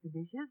to wipe the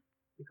dishes,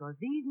 because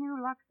these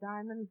new Lux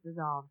diamonds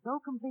dissolve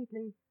so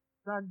completely,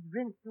 suds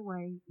rinse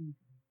away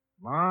easily.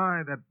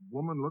 My, that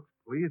woman looks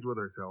pleased with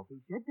herself. She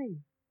should be.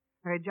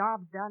 Her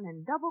job's done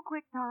in double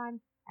quick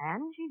time,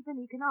 and she's been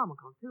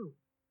economical, too.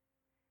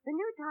 The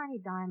new tiny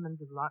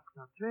diamonds of Lux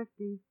are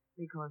thrifty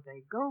because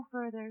they go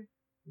further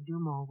and do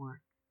more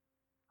work.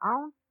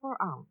 Ounce for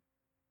ounce,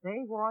 they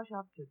wash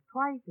up to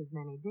twice as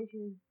many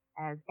dishes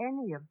as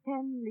any of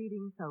 10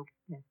 leading soaps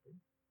tested.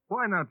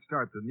 Why not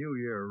start the new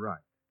year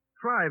right?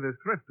 Try this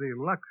thrifty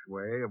Lux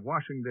way of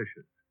washing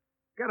dishes.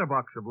 Get a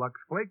box of Lux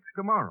Flakes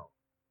tomorrow.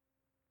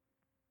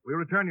 We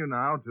return you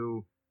now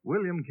to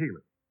William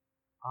Keighley.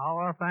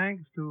 Our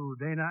thanks to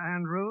Dana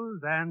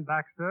Andrews, Dan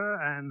Baxter,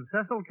 and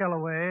Cecil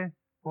Kellaway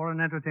for an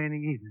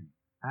entertaining evening.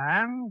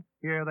 And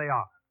here they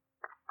are.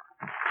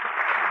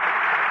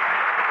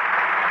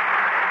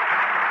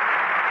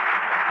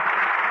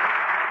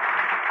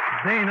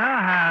 Dana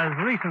has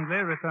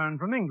recently returned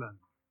from England.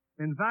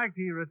 In fact,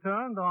 he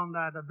returned on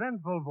that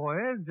eventful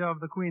voyage of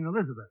the Queen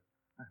Elizabeth.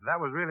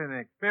 That was really an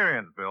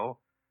experience, Bill.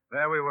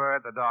 There we were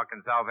at the dock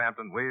in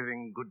Southampton,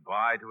 waving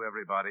goodbye to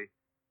everybody.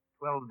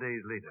 12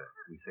 days later,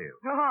 we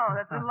sailed. Oh,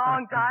 that's a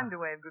long time to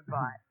wave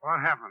goodbye.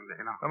 What happened,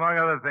 Dana? Among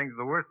other things,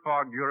 the worst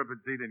fog Europe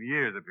had seen in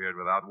years appeared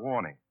without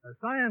warning. A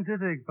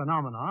scientific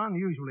phenomenon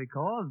usually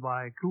caused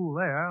by cool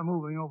air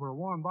moving over a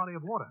warm body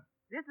of water.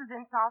 This is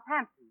in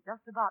Southampton,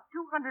 just about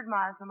 200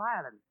 miles from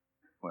Ireland.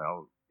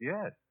 Well,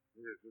 yes.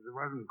 Yes, it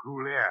wasn't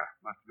cool air.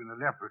 Must have been a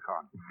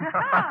leprechaun.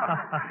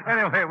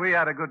 Anyway, we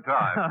had a good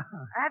time.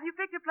 Have you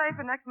picked a play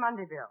for next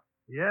Monday, Bill?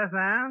 Yes,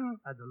 Anne,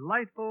 a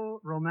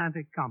delightful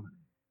romantic comedy.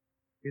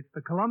 It's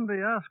the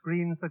Columbia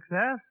screen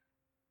success,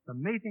 The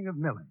Mating of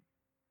Millie.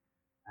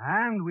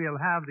 And we'll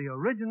have the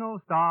original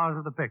stars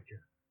of the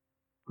picture,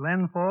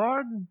 Glenn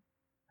Ford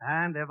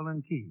and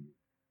Evelyn Keyes.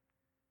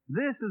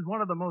 This is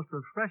one of the most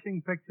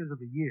refreshing pictures of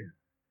the year.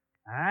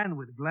 And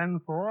with Glenn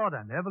Ford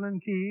and Evelyn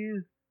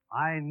Keyes,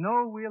 I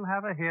know we'll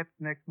have a hit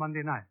next Monday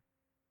night.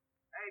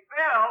 Hey,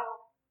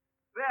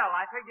 Bill,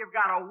 I think you've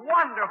got a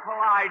wonderful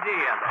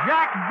idea there.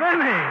 Jack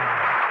Benny!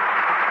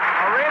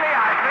 Oh, really?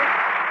 I think...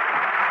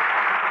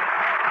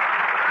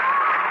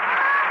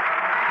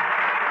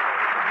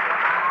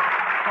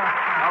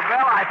 Well,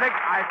 Bill,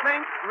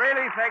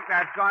 really think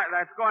that's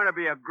going to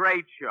be a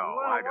great show.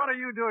 Well, what are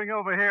you doing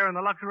over here in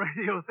the Lux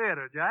Radio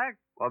Theater, Jack?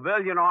 Well,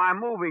 Bill, you know, I'm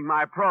moving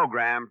my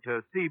program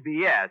to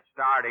CBS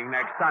starting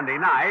next Sunday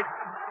night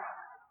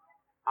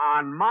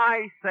on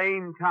my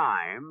same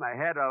time,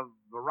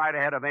 right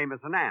ahead of Amos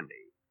and Andy.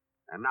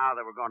 And now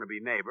that we're going to be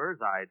neighbors,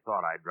 I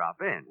thought I'd drop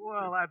in.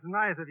 Well, that's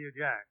nice of you,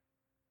 Jack.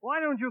 Why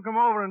don't you come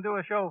over and do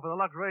a show for the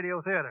Lux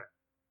Radio Theater?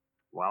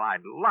 Well,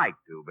 I'd like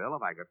to, Bill,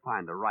 if I could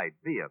find the right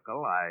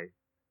vehicle. I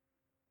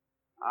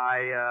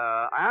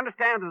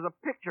understand there's a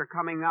picture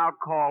coming out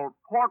called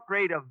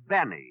Portrait of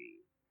Benny.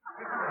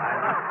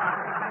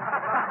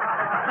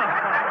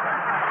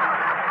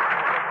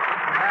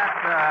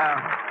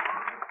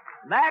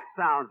 That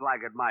sounds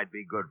like it might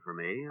be good for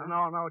me.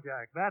 No,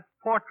 Jack. That's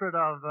Portrait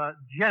of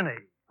Jenny.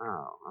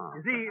 Oh.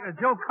 You see,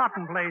 Joe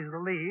Cotton plays the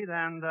lead,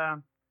 and,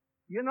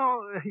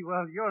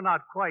 well, you're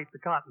not quite the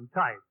Cotton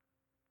type.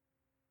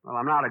 Well,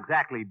 I'm not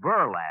exactly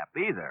burlap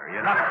either,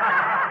 you know.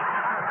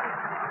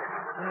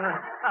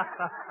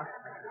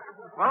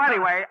 Well,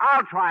 anyway,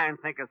 I'll try and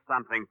think of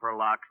something for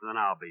Lux, and then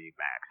I'll be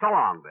back. So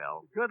long,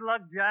 Bill. Good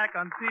luck, Jack,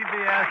 on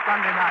CBS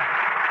Sunday night.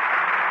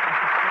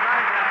 Good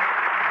night, Jack.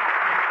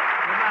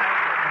 Good night.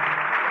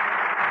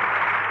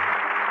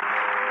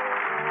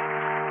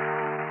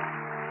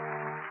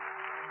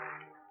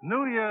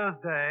 New Year's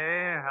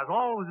Day has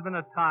always been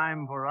a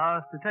time for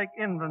us to take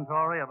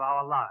inventory of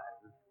our lives.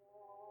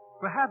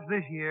 Perhaps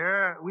this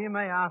year we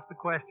may ask the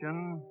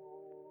question,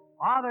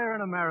 are there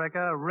in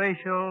America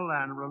racial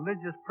and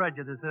religious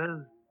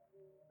prejudices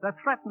that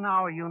threaten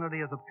our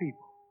unity as a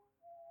people?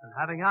 And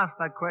having asked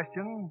that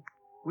question,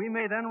 we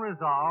may then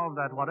resolve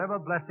that whatever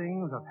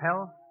blessings of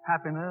health,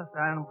 happiness,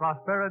 and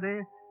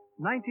prosperity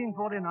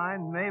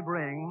 1949 may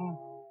bring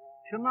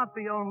should not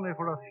be only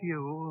for a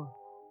few,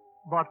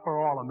 but for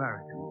all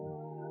Americans.